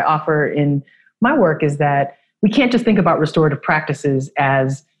of what I offer in my work is that we can't just think about restorative practices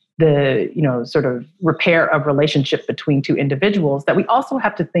as the, sort of repair of relationship between two individuals, that we also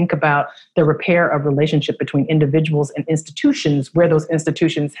have to think about the repair of relationship between individuals and institutions where those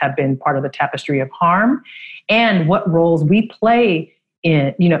institutions have been part of the tapestry of harm, and what roles we play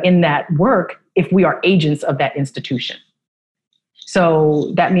in that work if we are agents of that institution.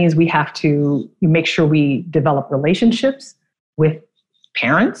 So that means we have to make sure we develop relationships with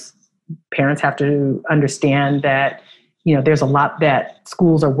parents. Parents have to understand that, there's a lot that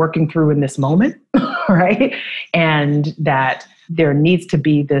schools are working through in this moment, right? And that there needs to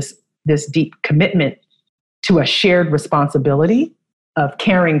be this deep commitment to a shared responsibility of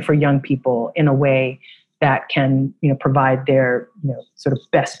caring for young people in a way that can, provide their, sort of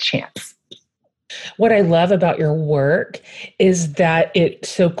best chance. What I love about your work is that it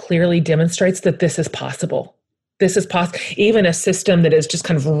so clearly demonstrates that this is possible. This is possible. Even a system that is just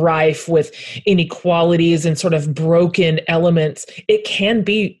kind of rife with inequalities and sort of broken elements, it can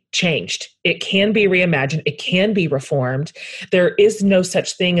be changed. It can be reimagined. It can be reformed. There is no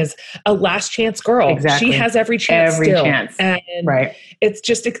such thing as a last chance girl. Exactly. She has every chance still. Chance. And right.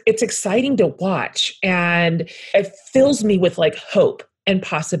 It's exciting to watch. And it fills me with like hope and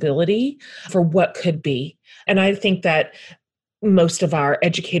possibility for what could be. And I think that most of our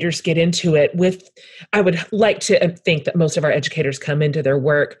educators get into it with, I would like to think that most of our educators come into their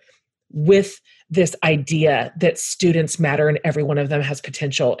work with this idea that students matter and every one of them has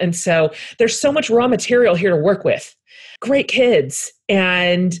potential. And so there's so much raw material here to work with. Great kids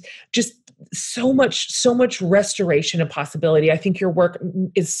and just so much restoration and possibility. I think your work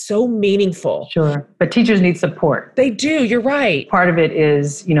is so meaningful. Sure. But teachers need support. They do. You're right. Part of it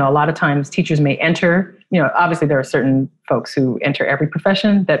is, a lot of times teachers may enter, obviously there are certain folks who enter every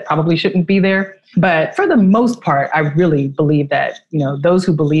profession that probably shouldn't be there. But for the most part, I really believe that, those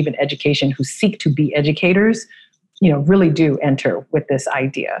who believe in education, who seek to be educators, really do enter with this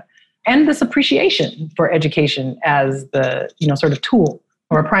idea and this appreciation for education as the, sort of tool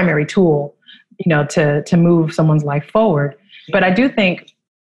or a primary tool, to move someone's life forward. But I do think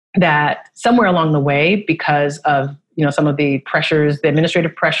that somewhere along the way, because of, some of the pressures, the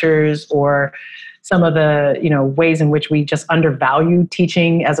administrative pressures, or some of the, ways in which we just undervalue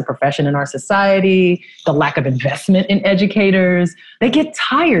teaching as a profession in our society, the lack of investment in educators, they get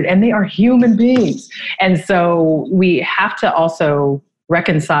tired and they are human beings. And so we have to also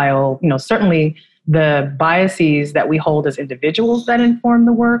reconcile, certainly the biases that we hold as individuals that inform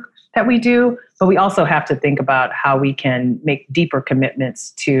the work that we do, but we also have to think about how we can make deeper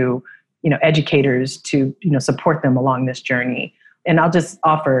commitments to, educators to, support them along this journey. And I'll just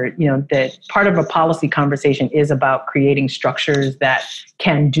offer, that part of a policy conversation is about creating structures that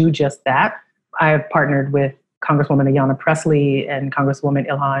can do just that. I have partnered with Congresswoman Ayanna Pressley and Congresswoman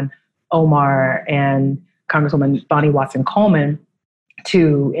Ilhan Omar and Congresswoman Bonnie Watson-Coleman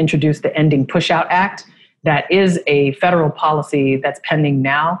to introduce the Ending Pushout Act. That is a federal policy that's pending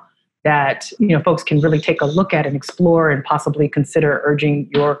now that, folks can really take a look at and explore and possibly consider urging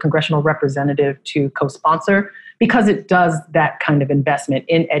your congressional representative to co-sponsor, because it does that kind of investment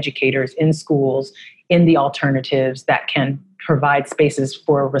in educators, in schools, in the alternatives that can provide spaces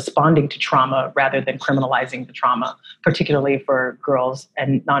for responding to trauma rather than criminalizing the trauma, particularly for girls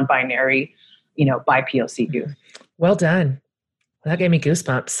and non-binary, BIPOC youth. Well done. That gave me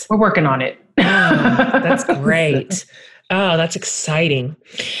goosebumps. We're working on it. Oh, that's great. Oh, that's exciting.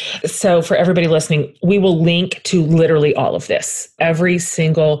 So for everybody listening, we will link to literally all of this, every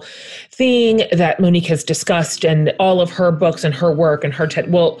single thing that Monique has discussed and all of her books and her work and her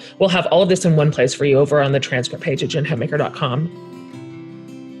we'll have all of this in one place for you over on the transcript page at jenhatmaker.com.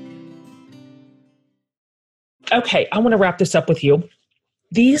 Okay, I want to wrap this up with you.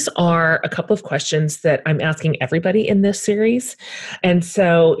 These are a couple of questions that I'm asking everybody in this series. And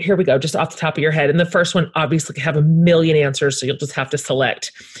so here we go, just off the top of your head. And the first one obviously can have a million answers, so you'll just have to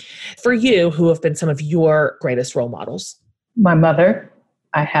select. For you, who have been some of your greatest role models? My mother.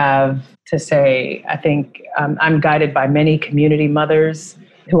 I have to say, I think I'm guided by many community mothers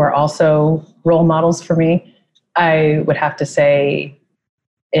who are also role models for me. I would have to say,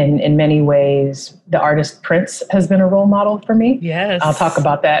 in many ways, the artist Prince has been a role model for me. Yes. I'll talk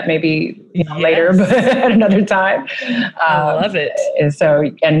about that maybe later, but at another time. I love it.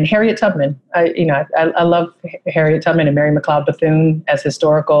 And Harriet Tubman. I love Harriet Tubman and Mary McLeod Bethune as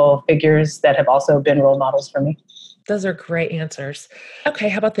historical figures that have also been role models for me. Those are great answers. Okay,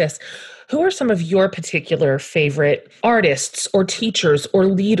 how about this? Who are some of your particular favorite artists or teachers or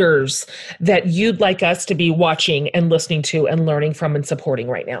leaders that you'd like us to be watching and listening to and learning from and supporting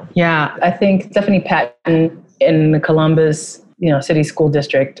right now? Yeah, I think Stephanie Patton in Columbus, city school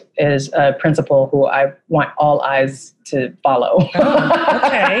district is a principal who I want all eyes to follow. Oh,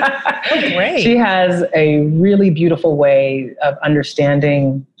 okay. Oh, great. She has a really beautiful way of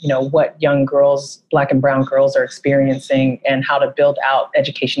understanding, what young girls, Black and brown girls are experiencing and how to build out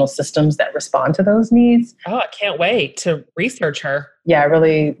educational systems that respond to those needs. Oh, I can't wait to research her. Yeah, I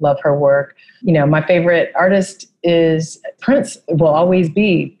really love her work. My favorite artist is Prince, will always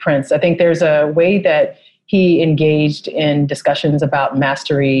be Prince. I think there's a way that he engaged in discussions about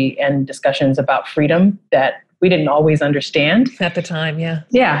mastery and discussions about freedom that we didn't always understand. At the time, yeah.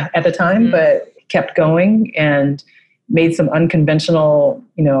 Yeah, at the time, but kept going and made some unconventional,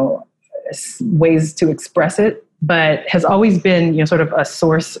 ways to express it, but has always been, sort of a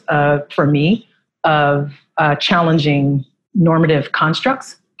source for me of challenging normative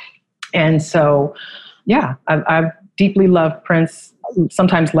constructs. And so, yeah, I've deeply loved Prince,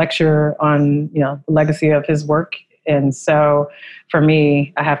 sometimes lecture on, the legacy of his work. And so for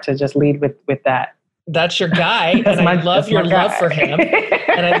me, I have to just lead with that. That's your guy. And I love your love for him.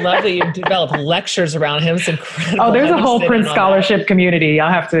 And I love that you've developed lectures around him. It's incredible. Oh, there's a whole Prince scholarship community.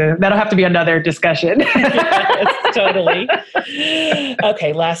 That'll have to be another discussion. Yes, totally.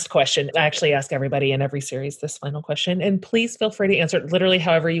 Okay, last question. I actually ask everybody in every series this final question. And please feel free to answer it literally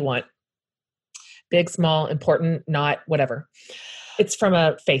however you want. Big, small, important, not, whatever. It's from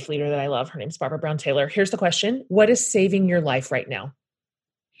a faith leader that I love. Her name's Barbara Brown Taylor. Here's the question. What is saving your life right now?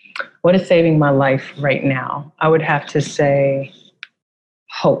 What is saving my life right now? I would have to say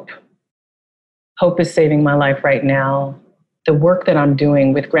hope. Hope is saving my life right now. The work that I'm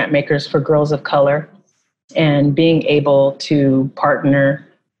doing with grant makers for girls of color and being able to partner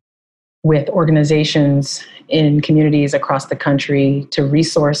with organizations in communities across the country to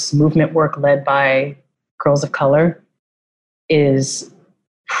resource movement work led by girls of color is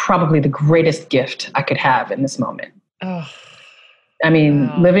probably the greatest gift I could have in this moment. Oh.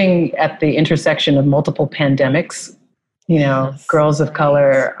 Wow. Living at the intersection of multiple pandemics, Yes, girls of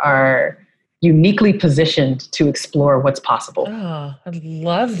color are uniquely positioned to explore what's possible. Oh, I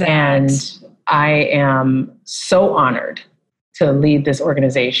love that. And I am so honored to lead this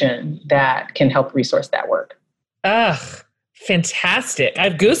organization that can help resource that work. Ugh, fantastic. I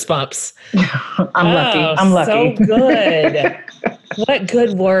have goosebumps. I'm lucky. So good. What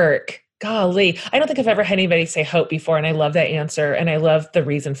good work. Golly, I don't think I've ever had anybody say hope before, and I love that answer, and I love the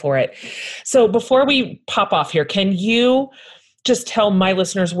reason for it. So before we pop off here, can you just tell my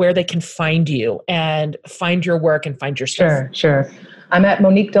listeners where they can find you and find your work and find your stuff? Sure. I'm at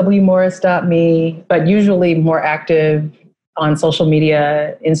moniquewmorris.me, but usually more active on social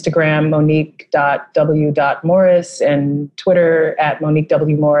media, Instagram, monique.w.morris, and Twitter at Monique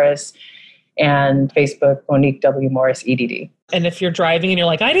W. Morris, and Facebook, Monique W. Morris, EDD. And if you're driving and you're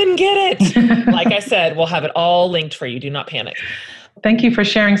like, I didn't get it, like I said, we'll have it all linked for you. Do not panic. Thank you for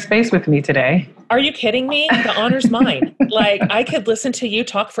sharing space with me today. Are you kidding me? The honor's mine. Like, I could listen to you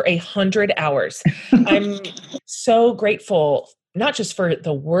talk for 100 hours. I'm so grateful, not just for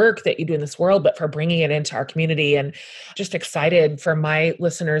the work that you do in this world, but for bringing it into our community, and just excited for my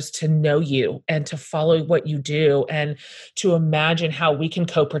listeners to know you and to follow what you do and to imagine how we can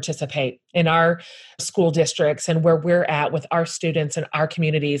co-participate in our school districts and where we're at with our students and our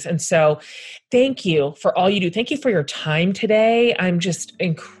communities. And so thank you for all you do. Thank you for your time today. I'm just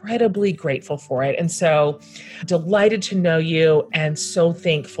incredibly grateful for it. And so delighted to know you and so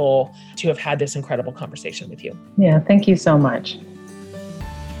thankful to have had this incredible conversation with you. Yeah, thank you so much.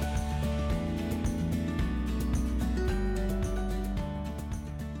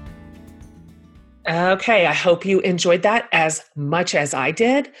 Okay, I hope you enjoyed that as much as I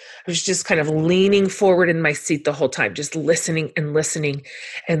did. I was just kind of leaning forward in my seat the whole time, just listening and listening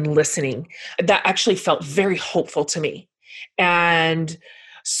and listening. That actually felt very hopeful to me and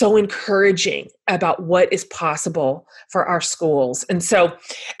so encouraging about what is possible for our schools. And so,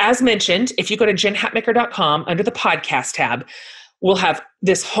 as mentioned, if you go to jenhatmaker.com under the podcast tab, we'll have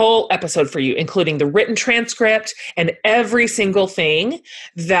this whole episode for you, including the written transcript and every single thing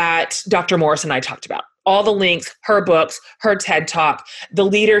that Dr. Morris and I talked about. All the links, her books, her TED Talk, the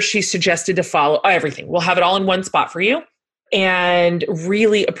leaders she suggested to follow, everything. We'll have it all in one spot for you, and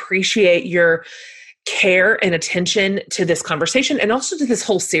really appreciate your care and attention to this conversation and also to this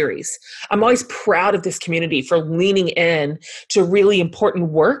whole series. I'm always proud of this community for leaning in to really important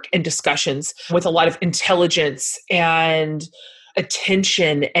work and discussions with a lot of intelligence and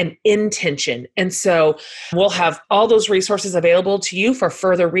attention and intention. And so we'll have all those resources available to you for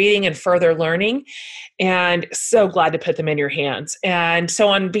further reading and further learning. And so glad to put them in your hands. And so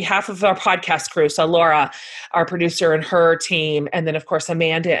on behalf of our podcast crew, so Laura, our producer, and her team, and then of course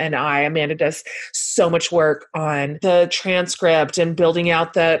Amanda and I, Amanda does so much work on the transcript and building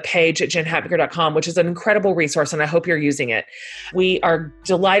out the page at jenhatmaker.com, which is an incredible resource, and I hope you're using it. We are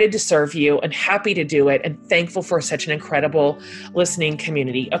delighted to serve you and happy to do it, and thankful for such an incredible listening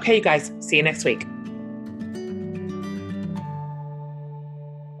community. Okay, you guys, see you next week.